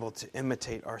be able to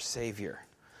imitate our Savior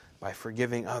by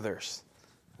forgiving others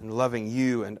and loving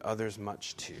you and others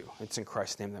much too. It's in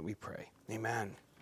Christ's name that we pray. Amen.